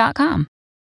visitwilliamsburg.com.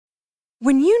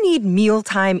 When you need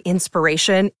mealtime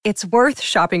inspiration, it's worth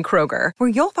shopping Kroger, where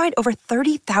you'll find over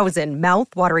 30,000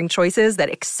 mouth-watering choices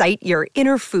that excite your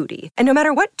inner foodie. And no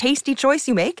matter what tasty choice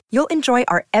you make, you'll enjoy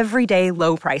our everyday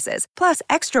low prices, plus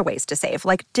extra ways to save,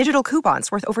 like digital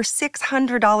coupons worth over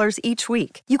 $600 each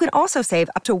week. You can also save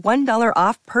up to $1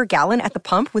 off per gallon at the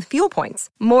pump with fuel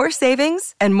points. More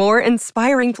savings and more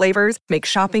inspiring flavors make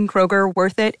shopping Kroger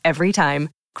worth it every time.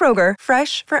 Kroger,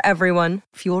 fresh for everyone.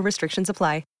 Fuel restrictions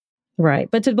apply.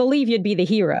 Right. But to believe you'd be the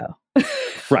hero.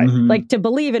 Right. Like to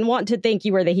believe and want to think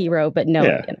you were the hero, but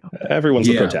no. Everyone's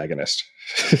the protagonist.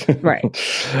 Right.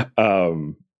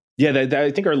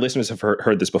 I think our listeners have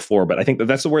heard this before, but I think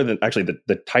that's where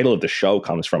the title of the show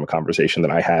comes from, a conversation that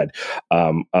I had.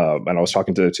 And I was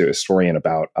talking to a historian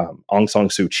about Aung San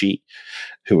Suu Kyi,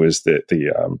 who was the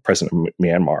president of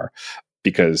Myanmar,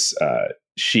 because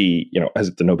she,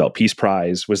 has the Nobel Peace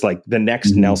Prize, was like the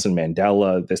next Nelson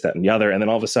Mandela, this, that, and the other. And then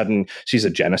all of a sudden she's a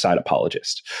genocide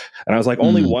apologist. And I was like,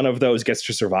 only one of those gets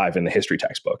to survive in the history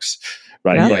textbooks,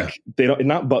 right? Yeah. Like they're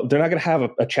not going to have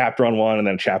a chapter on one and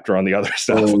then a chapter on the other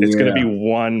stuff. It's going to be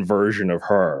one version of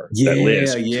her that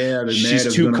lives.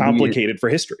 She's too complicated for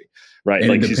history, right? And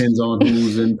like it depends on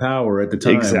who's in power at the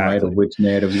time, right? Of which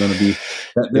narrative is going to be.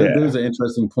 There's an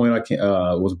interesting point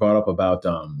was brought up about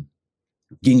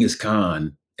Genghis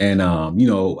Khan and,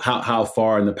 how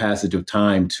far in the passage of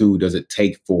time, too, does it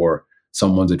take for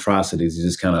someone's atrocities to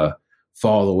just kind of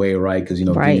fall away, right? Because,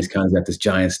 Genghis Khan's got this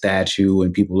giant statue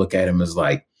and people look at him as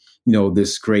like,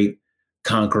 this great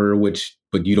conqueror,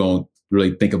 but you don't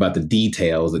really think about the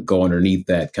details that go underneath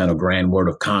that kind of grand word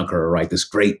of conqueror, right? This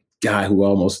great guy who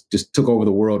almost just took over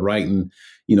the world, right? And,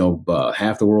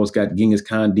 half the world's got Genghis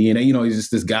Khan DNA. He's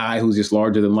just this guy who's just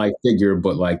larger than life figure,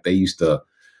 but like they used to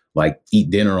eat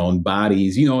dinner on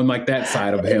bodies, and like that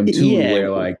side of him too,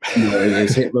 where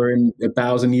is Hitler in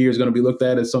 1,000 years going to be looked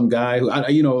at as some guy who,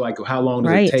 how long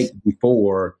does it take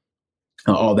before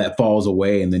all that falls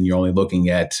away? And then you're only looking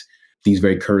at these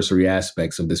very cursory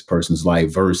aspects of this person's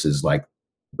life versus like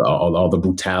all the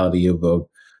brutality of the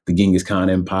Genghis Khan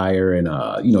Empire and,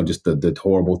 just the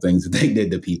horrible things that they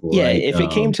did to people. Yeah, right? If it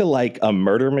came to like a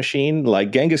murder machine,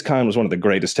 like Genghis Khan was one of the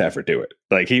greatest to ever do it.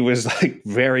 Like he was like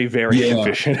very, very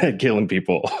efficient at killing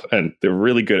people, and they're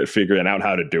really good at figuring out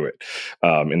how to do it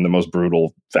in the most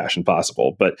brutal fashion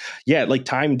possible. But yeah, like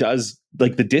time does,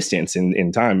 like the distance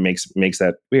in time makes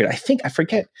that weird. I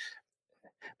forget.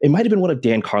 It might have been one of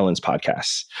Dan Carlin's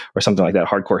podcasts or something like that,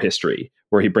 Hardcore History,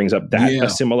 where he brings up that a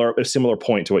similar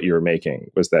point to what you were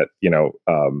making, was that,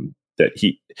 that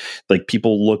he, like,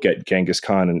 people look at Genghis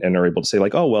Khan and are able to say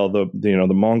like, oh, well, the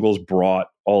Mongols brought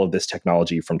all of this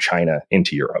technology from China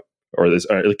into Europe, or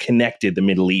connected the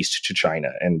Middle East to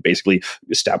China and basically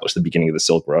established the beginning of the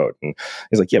Silk Road. And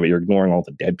he's like, yeah, but you're ignoring all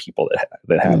the dead people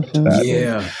that happened to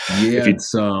that.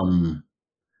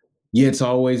 It's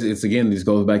always, again, this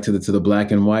goes back to the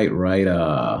black and white, right?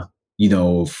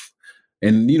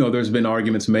 And, there's been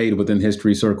arguments made within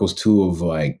history circles too of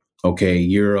like, okay,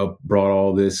 Europe brought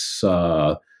all this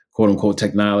quote unquote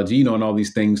technology, and all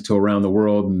these things to around the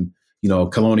world. And,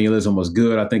 colonialism was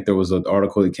good. I think there was an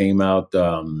article that came out, I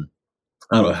don't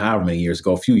know however many years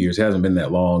ago, a few years, it hasn't been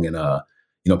that long. And,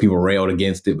 people railed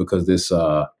against it because this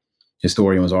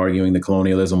historian was arguing that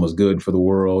colonialism was good for the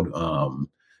world.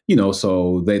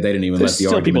 So they didn't even There's let the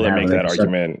still argument people that happen. make that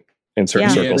argument in certain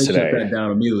circles they today. shut that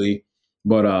down immediately.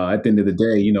 But at the end of the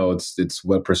day, it's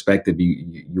what perspective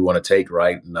you want to take,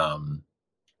 right? And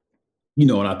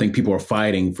and I think people are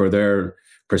fighting for their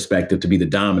perspective to be the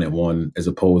dominant one, as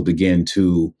opposed again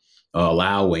to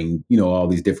allowing all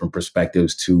these different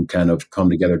perspectives to kind of come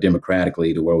together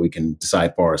democratically to where we can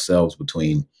decide for ourselves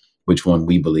between which one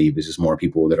we believe. Is just more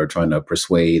people that are trying to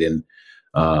persuade and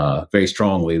very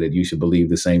strongly that you should believe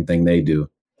the same thing they do.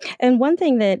 And one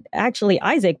thing that actually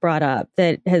Isaac brought up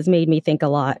that has made me think a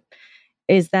lot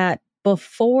is that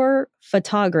before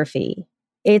photography,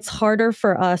 it's harder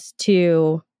for us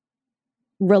to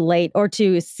relate or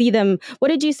to see them. What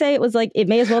did you say? It was like, it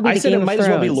may as well be I the said Game it of might Thrones.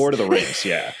 as well be Lord of the Rings.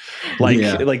 Yeah.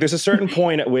 Like there's a certain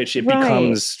point at which it Right.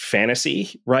 becomes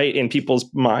fantasy, right? In people's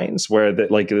minds where it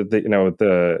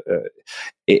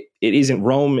isn't,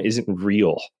 Rome isn't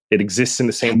real. It exists in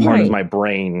the same part of my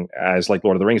brain as like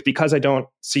Lord of the Rings because I don't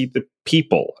see the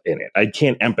people in it. I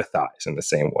can't empathize in the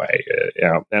same way.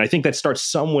 And I think that starts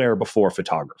somewhere before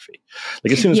photography.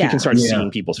 Like as soon as we can start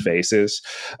seeing people's faces,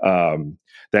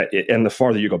 and the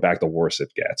farther you go back, the worse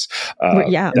it gets.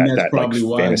 And that's probably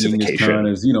why Genghis Khan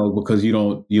is, because you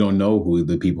don't know who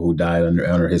the people who died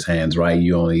under his hands, right?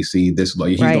 You only see this,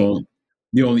 like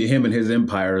him and his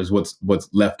empire is what's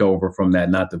left over from that,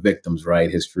 not the victims,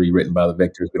 right? History written by the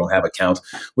victors. We don't have accounts,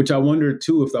 which I wonder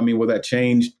too, will that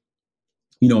change,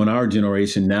 in our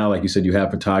generation now? Like you said, you have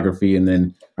photography, and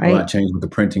then a lot changed with the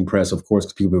printing press, of course,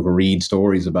 because people will read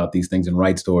stories about these things and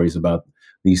write stories about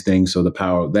these things. So the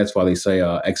power, that's why they say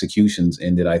executions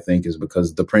ended, I think, is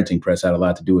because the printing press had a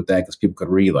lot to do with that, because people could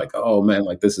read like, oh man,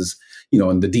 like this is,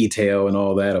 and the detail and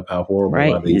all that of how horrible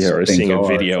a lot of these or things seeing a are.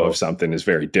 video of something is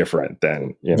very different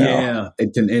than, Yeah,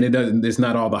 it doesn't, it's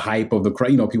not all the hype of the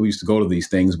crowd. People used to go to these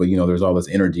things, but there's all this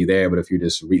energy there. But if you're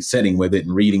just sitting with it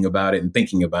and reading about it and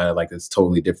thinking about it, like it's a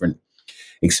totally different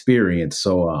experience.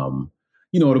 So,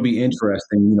 it'll be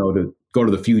interesting, to go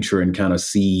to the future and kind of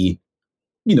see,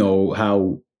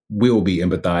 how we'll be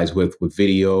empathized with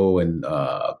video and,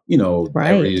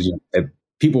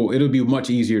 people, it'll be much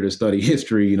easier to study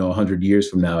history, 100 years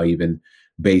from now, even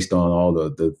based on all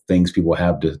the things people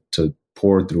have to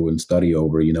pour through and study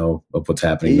over, of what's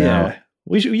happening now.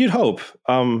 You'd hope.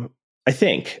 I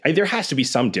think there has to be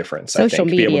some difference. Social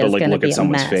media to be able to look at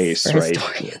someone's face, right?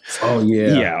 Oh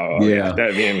yeah.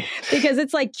 Because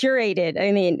it's like curated.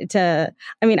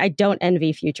 I don't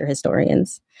envy future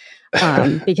historians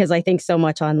because I think so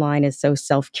much online is so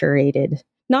self-curated.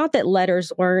 Not that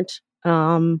letters weren't,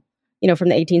 from the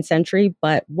 18th century,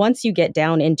 but once you get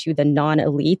down into the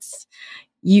non-elites,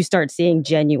 you start seeing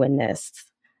genuineness.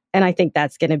 And I think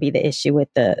that's going to be the issue with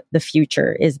the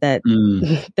future, is that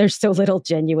there's so little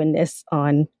genuineness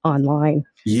online.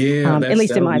 Yeah, at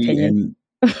least in my opinion.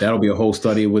 That'll be a whole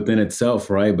study within itself,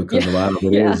 right? Because a lot of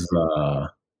it is,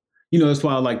 that's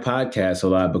why I like podcasts a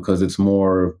lot, because it's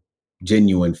more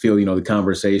genuine feel, the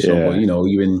conversation. But,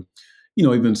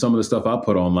 even some of the stuff I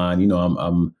put online,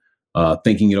 I'm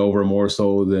thinking it over more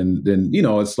so than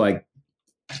it's like,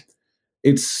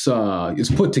 it's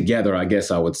put together, I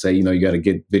guess I would say. You got to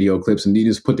get video clips and you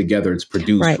just put together, it's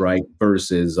produced, right?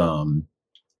 Versus,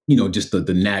 just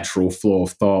the natural flow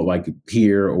of thought, like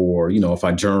here, or, if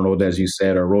I journaled, as you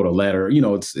said, or wrote a letter,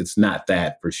 it's not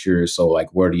that for sure. So like,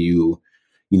 where do you,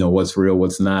 what's real,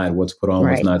 what's not, what's put on,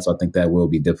 what's not. So I think that will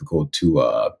be difficult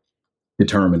to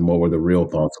determine what were the real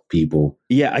thoughts of people.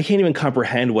 Yeah, I can't even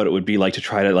comprehend what it would be like to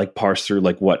try to like parse through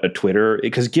like what a Twitter,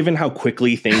 because given how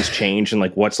quickly things change and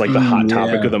like what's like the hot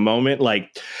topic of the moment,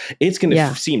 like it's going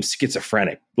to seem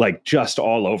schizophrenic, like just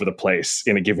all over the place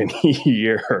in a given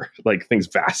year, like things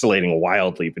vacillating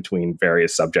wildly between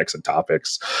various subjects and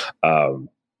topics. I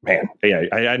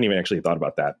hadn't even actually thought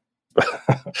about that.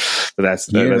 But that's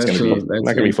going to be not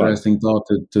going to be fun. Interesting thought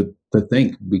to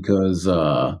think, because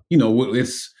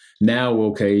it's now,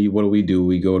 okay, what do?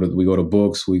 We go to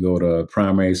books, we go to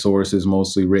primary sources,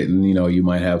 mostly written. You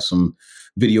might have some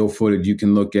video footage you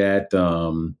can look at.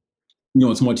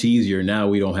 It's much easier now.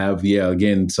 We don't have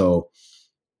so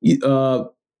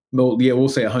we'll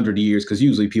say 100 years, because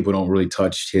usually people don't really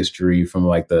touch history from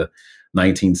like the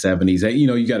 1970s.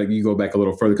 You go back a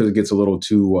little further, because it gets a little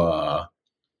too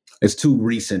it's too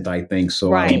recent, I think.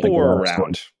 So people were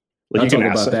around. Like, I talk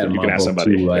about that in my book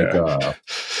too.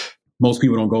 most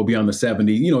people don't go beyond the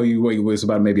 70. It's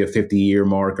about maybe a 50-year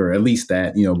mark, or at least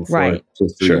that, before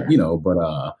history, Sure.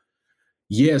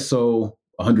 but so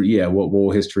 100, what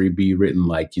will history be written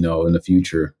like, in the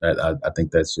future? I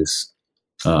think that's just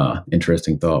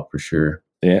interesting thought for sure.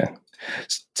 Yeah.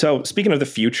 So speaking of the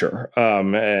future,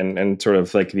 and sort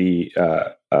of like the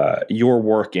your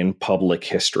work in public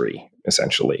history,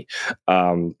 essentially,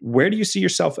 where do you see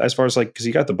yourself as far as because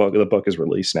you got the book is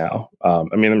released now.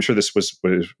 I'm sure this was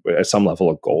at some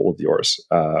level a goal of yours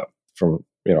from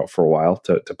for a while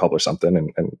to publish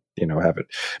something and have it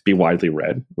be widely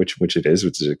read, which it is,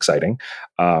 which is exciting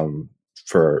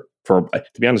for to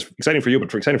be honest, exciting for you,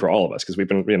 but exciting for all of us, because we've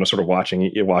been sort of watching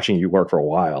you work for a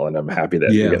while, and I'm happy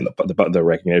that you're getting the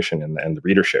recognition and the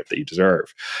readership that you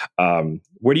deserve.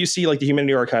 Where do you see the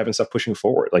Humanity Archive and stuff pushing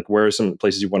forward? Where are some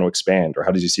places you want to expand, or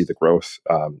how did you see the growth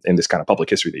in this kind of public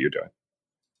history that you're doing?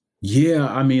 Yeah,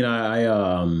 I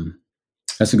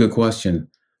that's a good question.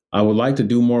 I would like to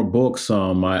do more books.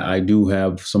 I do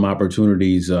have some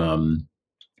opportunities.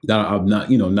 That I'm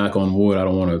not, knock on wood, I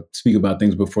don't want to speak about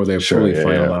things before they're fully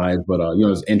finalized, but,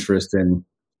 there's interest in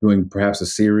doing perhaps a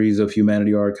series of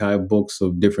Humanity Archive books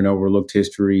of different overlooked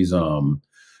histories.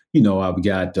 I've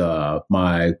got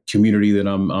my community that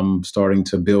I'm starting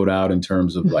to build out in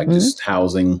terms of just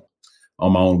housing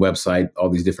on my own website,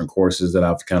 all these different courses that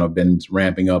I've kind of been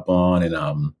ramping up on.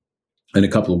 And in a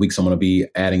couple of weeks, I'm going to be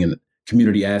adding a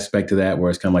community aspect to that, where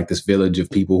it's kind of like this village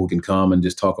of people who can come and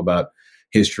just talk about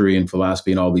history and philosophy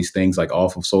and all these things,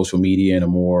 off of social media in a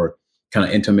more kind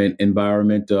of intimate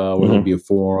environment, where there'll be a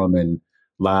forum and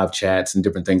live chats and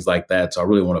different things like that. So I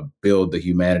really want to build the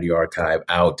Humanity Archive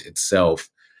out itself.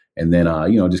 And then,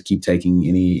 just keep taking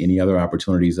any other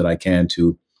opportunities that I can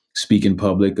to speak in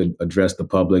public, address the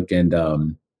public, and,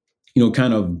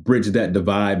 kind of bridge that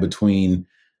divide between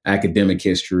academic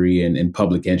history and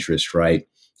public interest, right?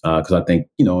 Because I think,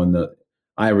 in the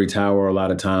ivory tower, a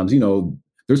lot of times,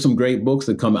 there's some great books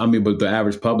that come, but the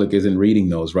average public isn't reading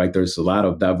those, right? There's a lot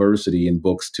of diversity in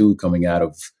books, too, coming out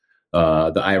of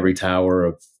the ivory tower,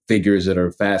 of figures that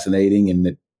are fascinating and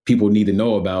that people need to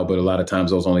know about. But a lot of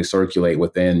times those only circulate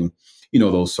within,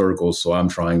 those circles. So I'm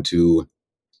trying to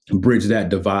bridge that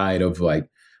divide of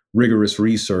rigorous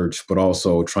research, but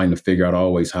also trying to figure out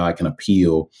always how I can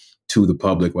appeal to the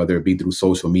public, whether it be through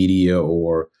social media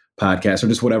or podcasts or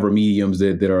just whatever mediums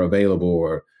that are available,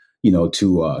 or,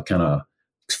 to kind of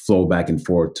flow back and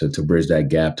forth to bridge that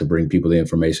gap, to bring people the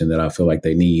information that I feel like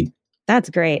they need. That's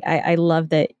great. I love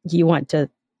that you want to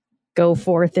go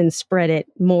forth and spread it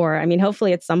more.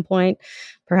 Hopefully at some point,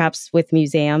 perhaps with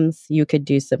museums, you could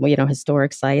do some,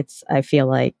 historic sites. I feel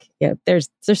like there's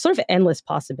sort of endless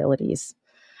possibilities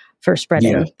for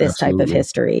spreading this type of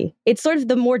history. It's sort of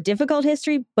the more difficult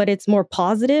history, but it's more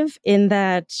positive in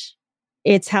that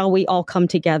it's how we all come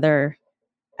together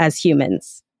as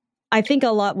humans. I think a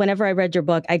lot, whenever I read your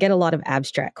book, I get a lot of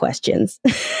abstract questions.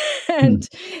 And,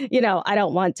 I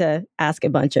don't want to ask a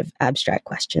bunch of abstract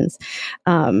questions.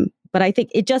 But I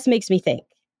think it just makes me think,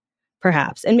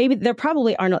 perhaps. And maybe there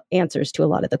probably aren't answers to a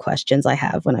lot of the questions I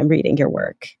have when I'm reading your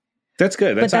work. That's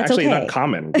good. That's actually not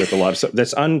common with a lot of stuff.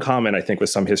 That's uncommon, I think, with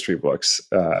some history books.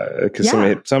 Because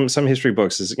some history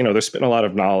books is, they're spitting a lot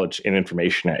of knowledge and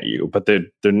information at you, but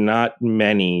they're not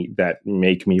many that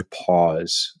make me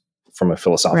pause from a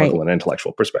philosophical and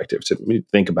intellectual perspective to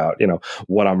think about,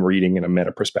 what I'm reading in a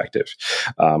meta perspective,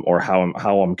 or how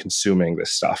I'm consuming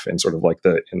this stuff in sort of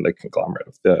in the conglomerate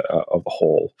of the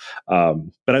whole.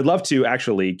 But I'd love to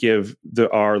actually give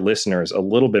our listeners a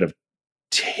little bit of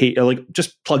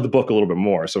just plug the book a little bit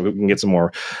more so we can get some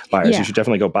more buyers. You should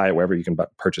definitely go buy it wherever you can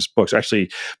purchase books.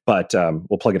 Actually, but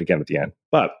we'll plug it again at the end.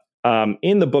 But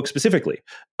in the book specifically,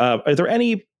 are there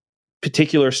any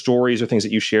particular stories or things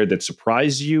that you shared that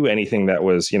surprised you? Anything that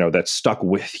was, that stuck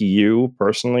with you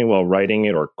personally while writing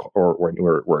it, or when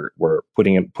we're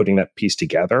putting that piece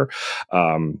together?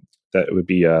 That would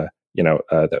be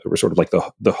that were sort of like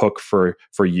the hook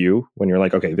for you when you're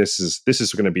like, okay, this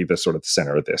is going to be the sort of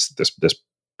center of this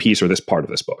piece or this part of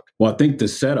this book. Well, I think the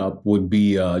setup would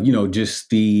be,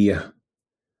 just the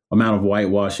amount of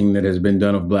whitewashing that has been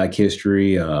done of Black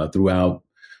history throughout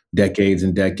decades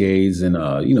and decades, and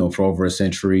for over a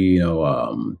century,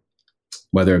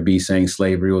 whether it be saying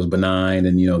slavery was benign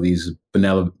and these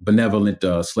benevolent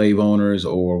slave owners,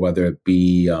 or whether it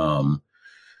be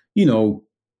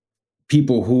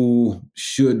people who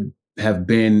should have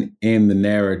been in the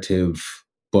narrative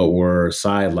but were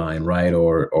sidelined, right?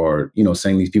 Or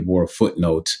saying these people were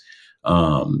footnotes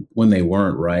when they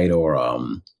weren't, right? Or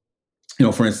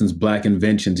for instance, Black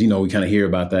inventions. We kind of hear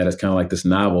about that as kind of like this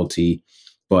novelty.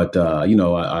 But,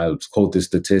 I quote this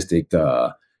statistic,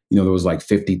 there was like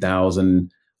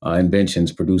 50,000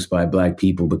 inventions produced by Black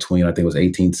people between, I think it was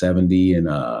 1870 and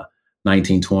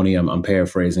 1920. I'm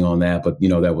paraphrasing on that, but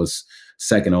that was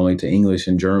second only to English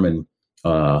and German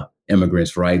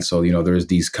immigrants, right? So there's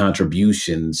these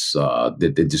contributions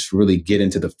that just really get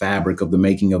into the fabric of the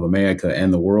making of America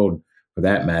and the world, for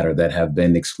that matter, that have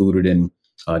been excluded and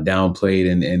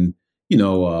downplayed and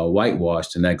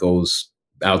whitewashed, and that goes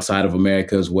outside of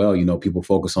America as well. People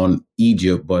focus on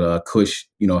Egypt, but Kush,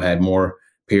 had more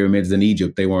pyramids than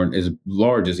Egypt. They weren't as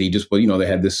large as Egypt, but they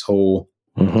had this whole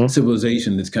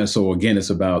civilization that's kind of, so again, it's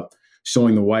about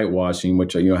showing the whitewashing,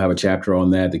 which I have a chapter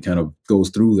on that kind of goes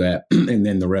through that, and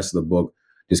then the rest of the book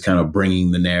is kind of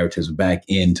bringing the narratives back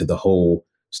into the whole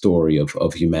story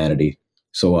of humanity.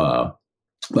 So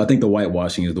I think the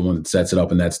whitewashing is the one that sets it up,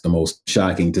 and that's the most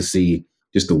shocking to see,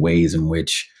 just the ways in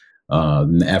which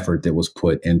the effort that was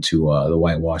put into the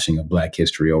whitewashing of Black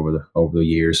history over the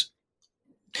years.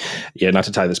 Yeah, not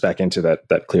to tie this back into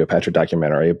that Cleopatra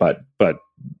documentary, but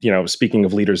speaking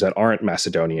of leaders that aren't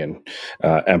Macedonian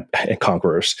and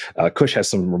conquerors, Kush has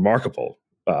some remarkable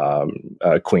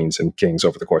queens and kings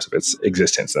over the course of its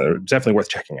existence. They're definitely worth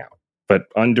checking out,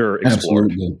 but underexplored.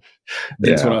 Absolutely.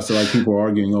 That's what I said. Like, people are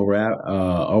arguing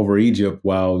over Egypt,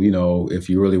 while if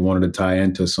you really wanted to tie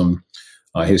into some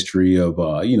history of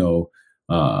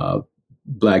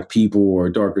Black people or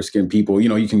darker skinned people,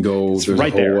 you can go. There's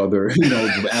right a whole there. other,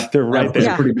 They're right there.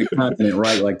 It's a pretty big continent,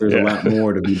 right? Like, there's a lot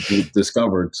more to be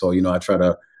discovered. So I try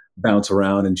to bounce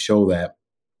around and show that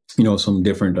some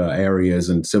different areas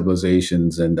and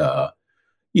civilizations and that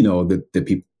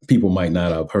people might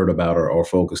not have heard about or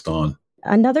focused on.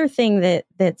 Another thing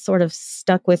that sort of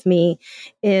stuck with me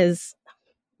is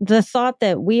the thought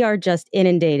that we are just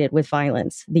inundated with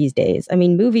violence these days. I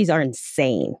mean, movies are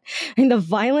insane. And the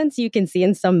violence you can see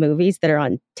in some movies that are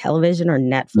on television or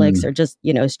Netflix or just,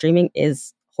 streaming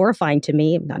is horrifying to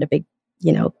me. I'm not a big,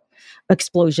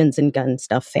 explosions and gun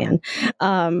stuff fan.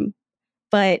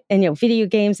 But video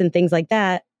games and things like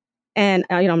that. And,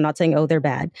 I'm not saying, they're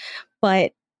bad,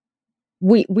 but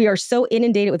we are so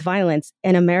inundated with violence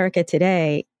in America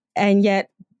today. And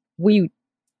yet we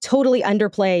totally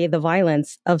underplay the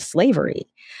violence of slavery.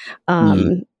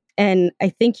 And I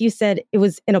think you said it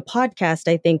was in a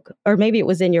podcast, or maybe it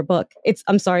was in your book.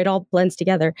 I'm sorry, it all blends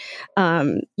together.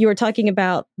 You were talking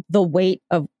about the weight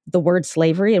of the word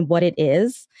slavery and what it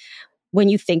is. When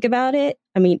you think about it,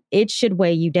 I mean, it should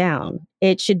weigh you down.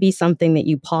 It should be something that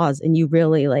you pause and you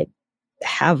really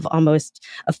have almost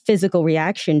a physical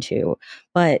reaction to.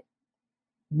 But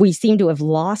we seem to have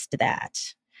lost that.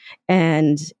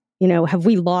 And have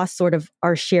we lost sort of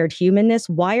our shared humanness?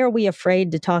 Why are we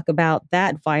afraid to talk about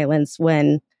that violence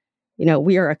when,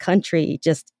 we are a country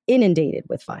just inundated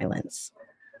with violence?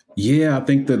 Yeah, I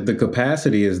think that the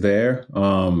capacity is there,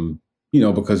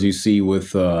 because you see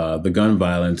with the gun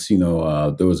violence, there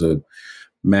was a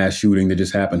mass shooting that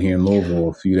just happened here in Louisville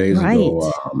a few days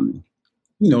ago.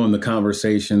 And the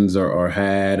conversations are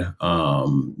had,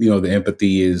 the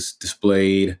empathy is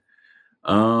displayed.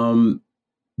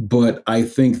 But I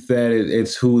think that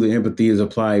it's who the empathy is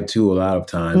applied to a lot of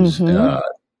times. I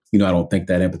don't think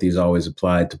that empathy is always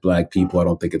applied to Black people. I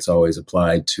don't think it's always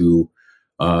applied to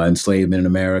enslavement in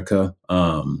America.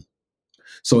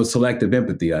 So it's selective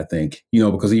empathy, I think,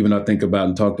 because even I think about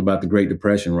and talked about the Great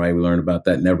Depression, right? We learned about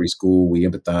that in every school. We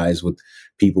empathize with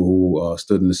people who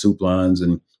stood in the soup lines,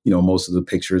 and, most of the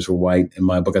pictures were white. In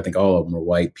my book, I think all of them were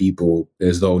white people,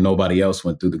 as though nobody else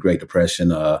went through the Great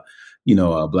Depression.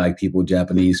 Black people,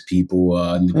 Japanese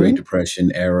people in the Great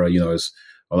Depression era. There's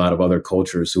a lot of other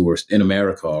cultures who were in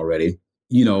America already,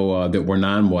 that were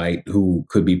non-white who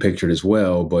could be pictured as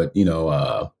well. But,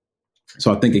 so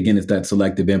I think, again, it's that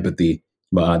selective empathy,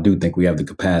 but I do think we have the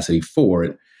capacity for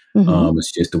it.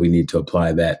 It's just that we need to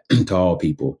apply that to all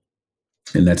people.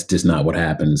 And that's just not what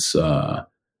happens,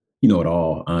 at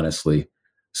all, honestly.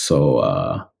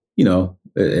 So,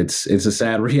 it's a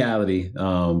sad reality.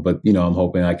 But, I'm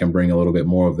hoping I can bring a little bit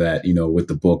more of that, with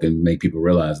the book and make people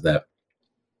realize that.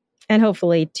 And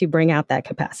hopefully to bring out that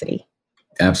capacity.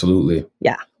 Absolutely.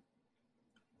 Yeah.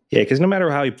 Yeah, because no matter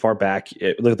how far back,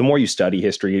 the more you study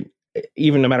history,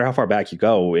 even no matter how far back you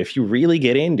go, if you really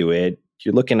get into it,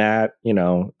 you're looking at,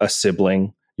 a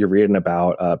sibling, you're reading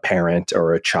about a parent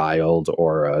or a child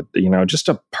or, just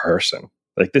a person.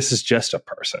 Like, this is just a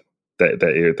person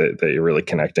that you're really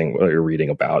connecting, or you're reading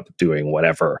about doing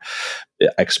whatever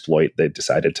exploit they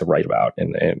decided to write about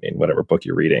in whatever book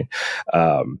you're reading.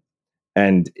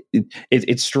 And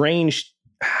it's strange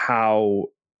how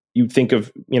you think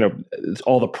of,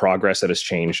 all the progress that has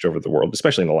changed over the world,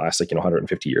 especially in the last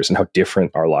 150 years, and how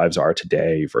different our lives are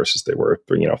today versus they were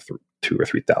 2,000 or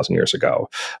 3,000 years ago.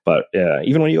 But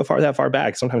even when you go that far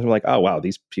back, sometimes I'm like, oh wow,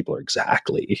 these people are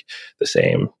exactly the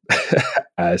same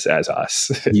as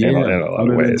us. Yeah, in a lot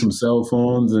of ways. Some cell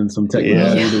phones and some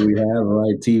technology that we have,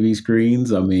 right? TV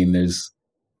screens. I mean, there's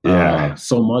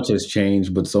so much has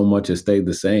changed, but so much has stayed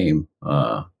the same.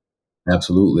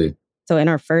 Absolutely. So in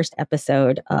our first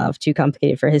episode of Too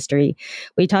Complicated for History,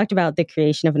 we talked about the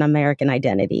creation of an American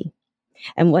identity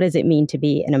and what does it mean to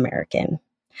be an American.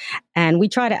 And we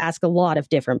try to ask a lot of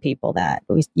different people that,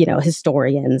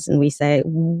 historians, and we say,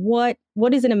 what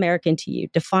is an American to you?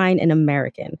 Define an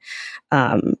American.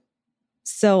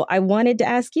 So I wanted to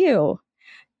ask you,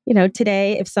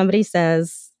 today, if somebody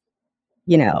says,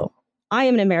 I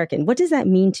am an American, what does that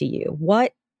mean to you?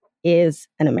 What is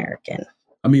an American?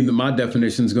 I mean, my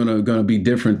definition is gonna be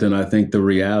different than I think the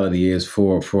reality is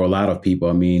for a lot of people.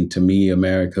 I mean, to me,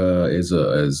 America is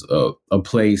a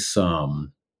place, where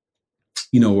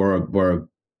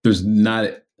there's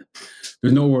nowhere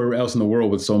else in the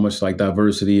world with so much like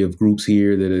diversity of groups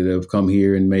here that have come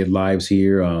here and made lives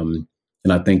here. And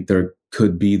I think there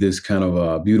could be this kind of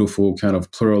a beautiful kind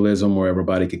of pluralism where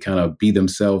everybody could kind of be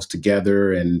themselves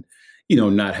together and,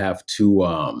 not have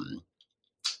to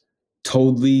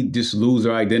totally just lose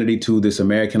their identity to this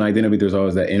American identity. There's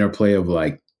always that interplay of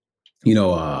like,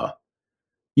 can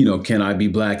I be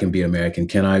Black and be American?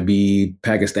 Can I be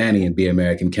Pakistani and be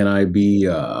American? Can I be,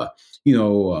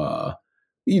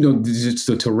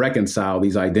 just to reconcile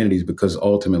these identities, because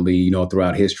ultimately,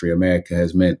 throughout history, America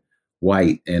has meant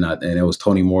white, and it was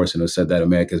Toni Morrison who said that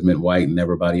America has meant white, and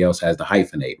everybody else has to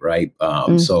hyphenate, right?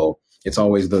 So it's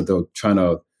always the trying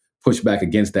to push back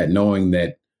against that, knowing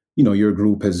that your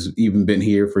group has even been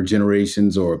here for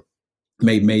generations or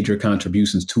made major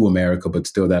contributions to America, but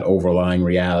still that overlying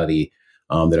reality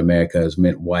that America has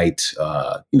meant white,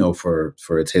 for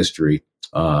its history.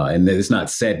 And it's not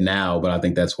said now, but I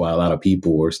think that's why a lot of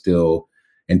people are still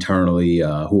internally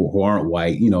who aren't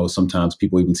white. Sometimes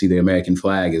people even see the American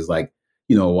flag as like,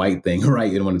 a white thing,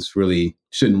 right? And when it's really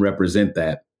shouldn't represent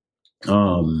that.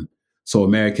 So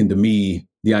American to me,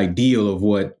 the ideal of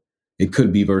what it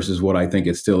could be versus what I think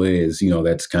it still is,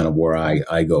 that's kind of where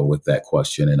I go with that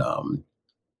question. And,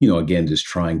 again, just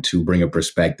trying to bring a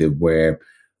perspective where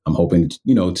I'm hoping,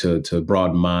 to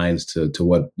broaden minds to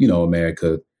what,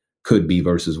 America could be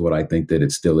versus what I think that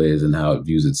it still is and how it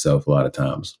views itself a lot of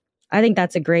times. I think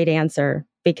that's a great answer,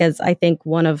 because I think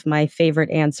one of my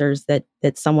favorite answers that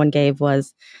someone gave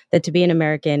was that to be an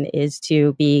American is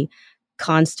to be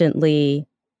constantly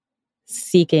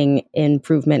seeking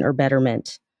improvement or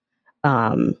betterment.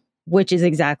 Which is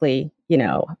exactly,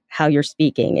 how you're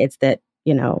speaking. It's that,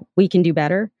 we can do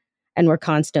better and we're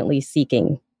constantly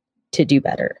seeking to do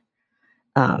better.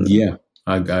 I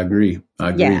agree.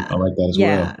 Yeah. I like that as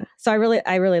well. So I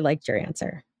really liked your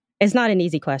answer. It's not an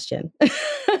easy question.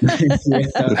 It's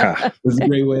a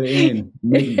great way to end.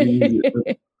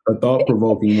 A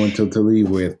thought-provoking one to leave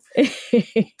with.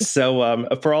 So,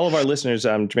 for all of our listeners,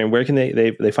 Jermaine, where can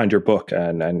they find your book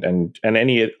and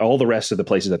all the rest of the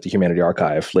places that the Humanity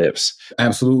Archive lives?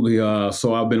 Absolutely.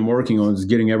 So I've been working on just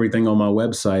getting everything on my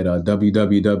website,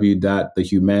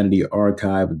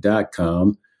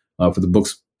 www.thehumanityarchive.com. For the book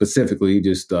specifically,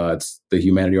 just it's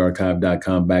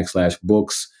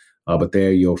thehumanityarchive.com/books. But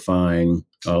there you'll find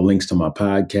links to my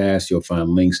podcast. You'll find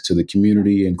links to the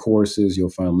community and courses.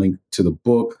 You'll find link to the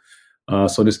book.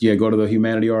 So just, go to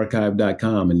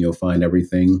thehumanityarchive.com and you'll find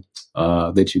everything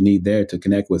that you need there to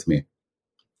connect with me.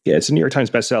 Yeah, it's a New York Times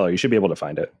bestseller. You should be able to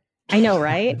find it. I know,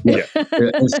 right? Yeah.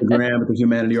 Instagram at the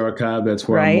Humanity Archive. That's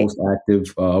where I'm most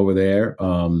active over there.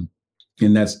 And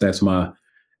that's my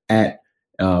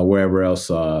wherever else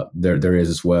there is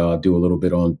as well. I do a little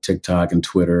bit on TikTok and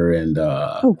Twitter and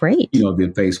great.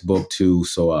 The Facebook too.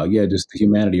 So just the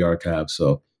Humanity Archive.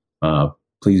 So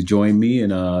please join me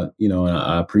and and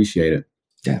I appreciate it.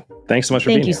 Yeah. Thanks so much for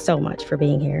being here. Thank you so much for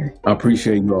being here. I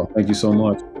appreciate you all. Thank you so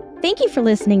much. Thank you for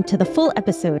listening to the full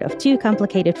episode of Too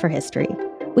Complicated for History.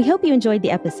 We hope you enjoyed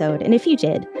the episode, and if you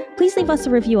did, please leave us a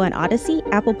review on Odyssey,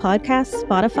 Apple Podcasts,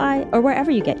 Spotify, or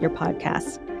wherever you get your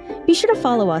podcasts. Be sure to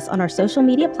follow us on our social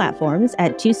media platforms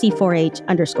at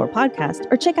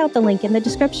 2C4H_podcast or check out the link in the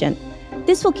description.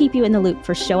 This will keep you in the loop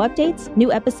for show updates,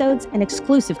 new episodes, and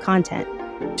exclusive content.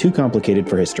 Too Complicated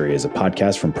for History is a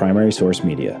podcast from Primary Source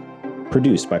Media.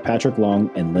 Produced by Patrick Long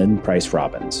and Lynn Price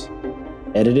Robbins.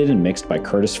 Edited and mixed by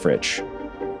Curtis Fritsch.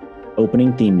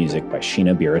 Opening theme music by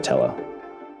Sheena Biratella.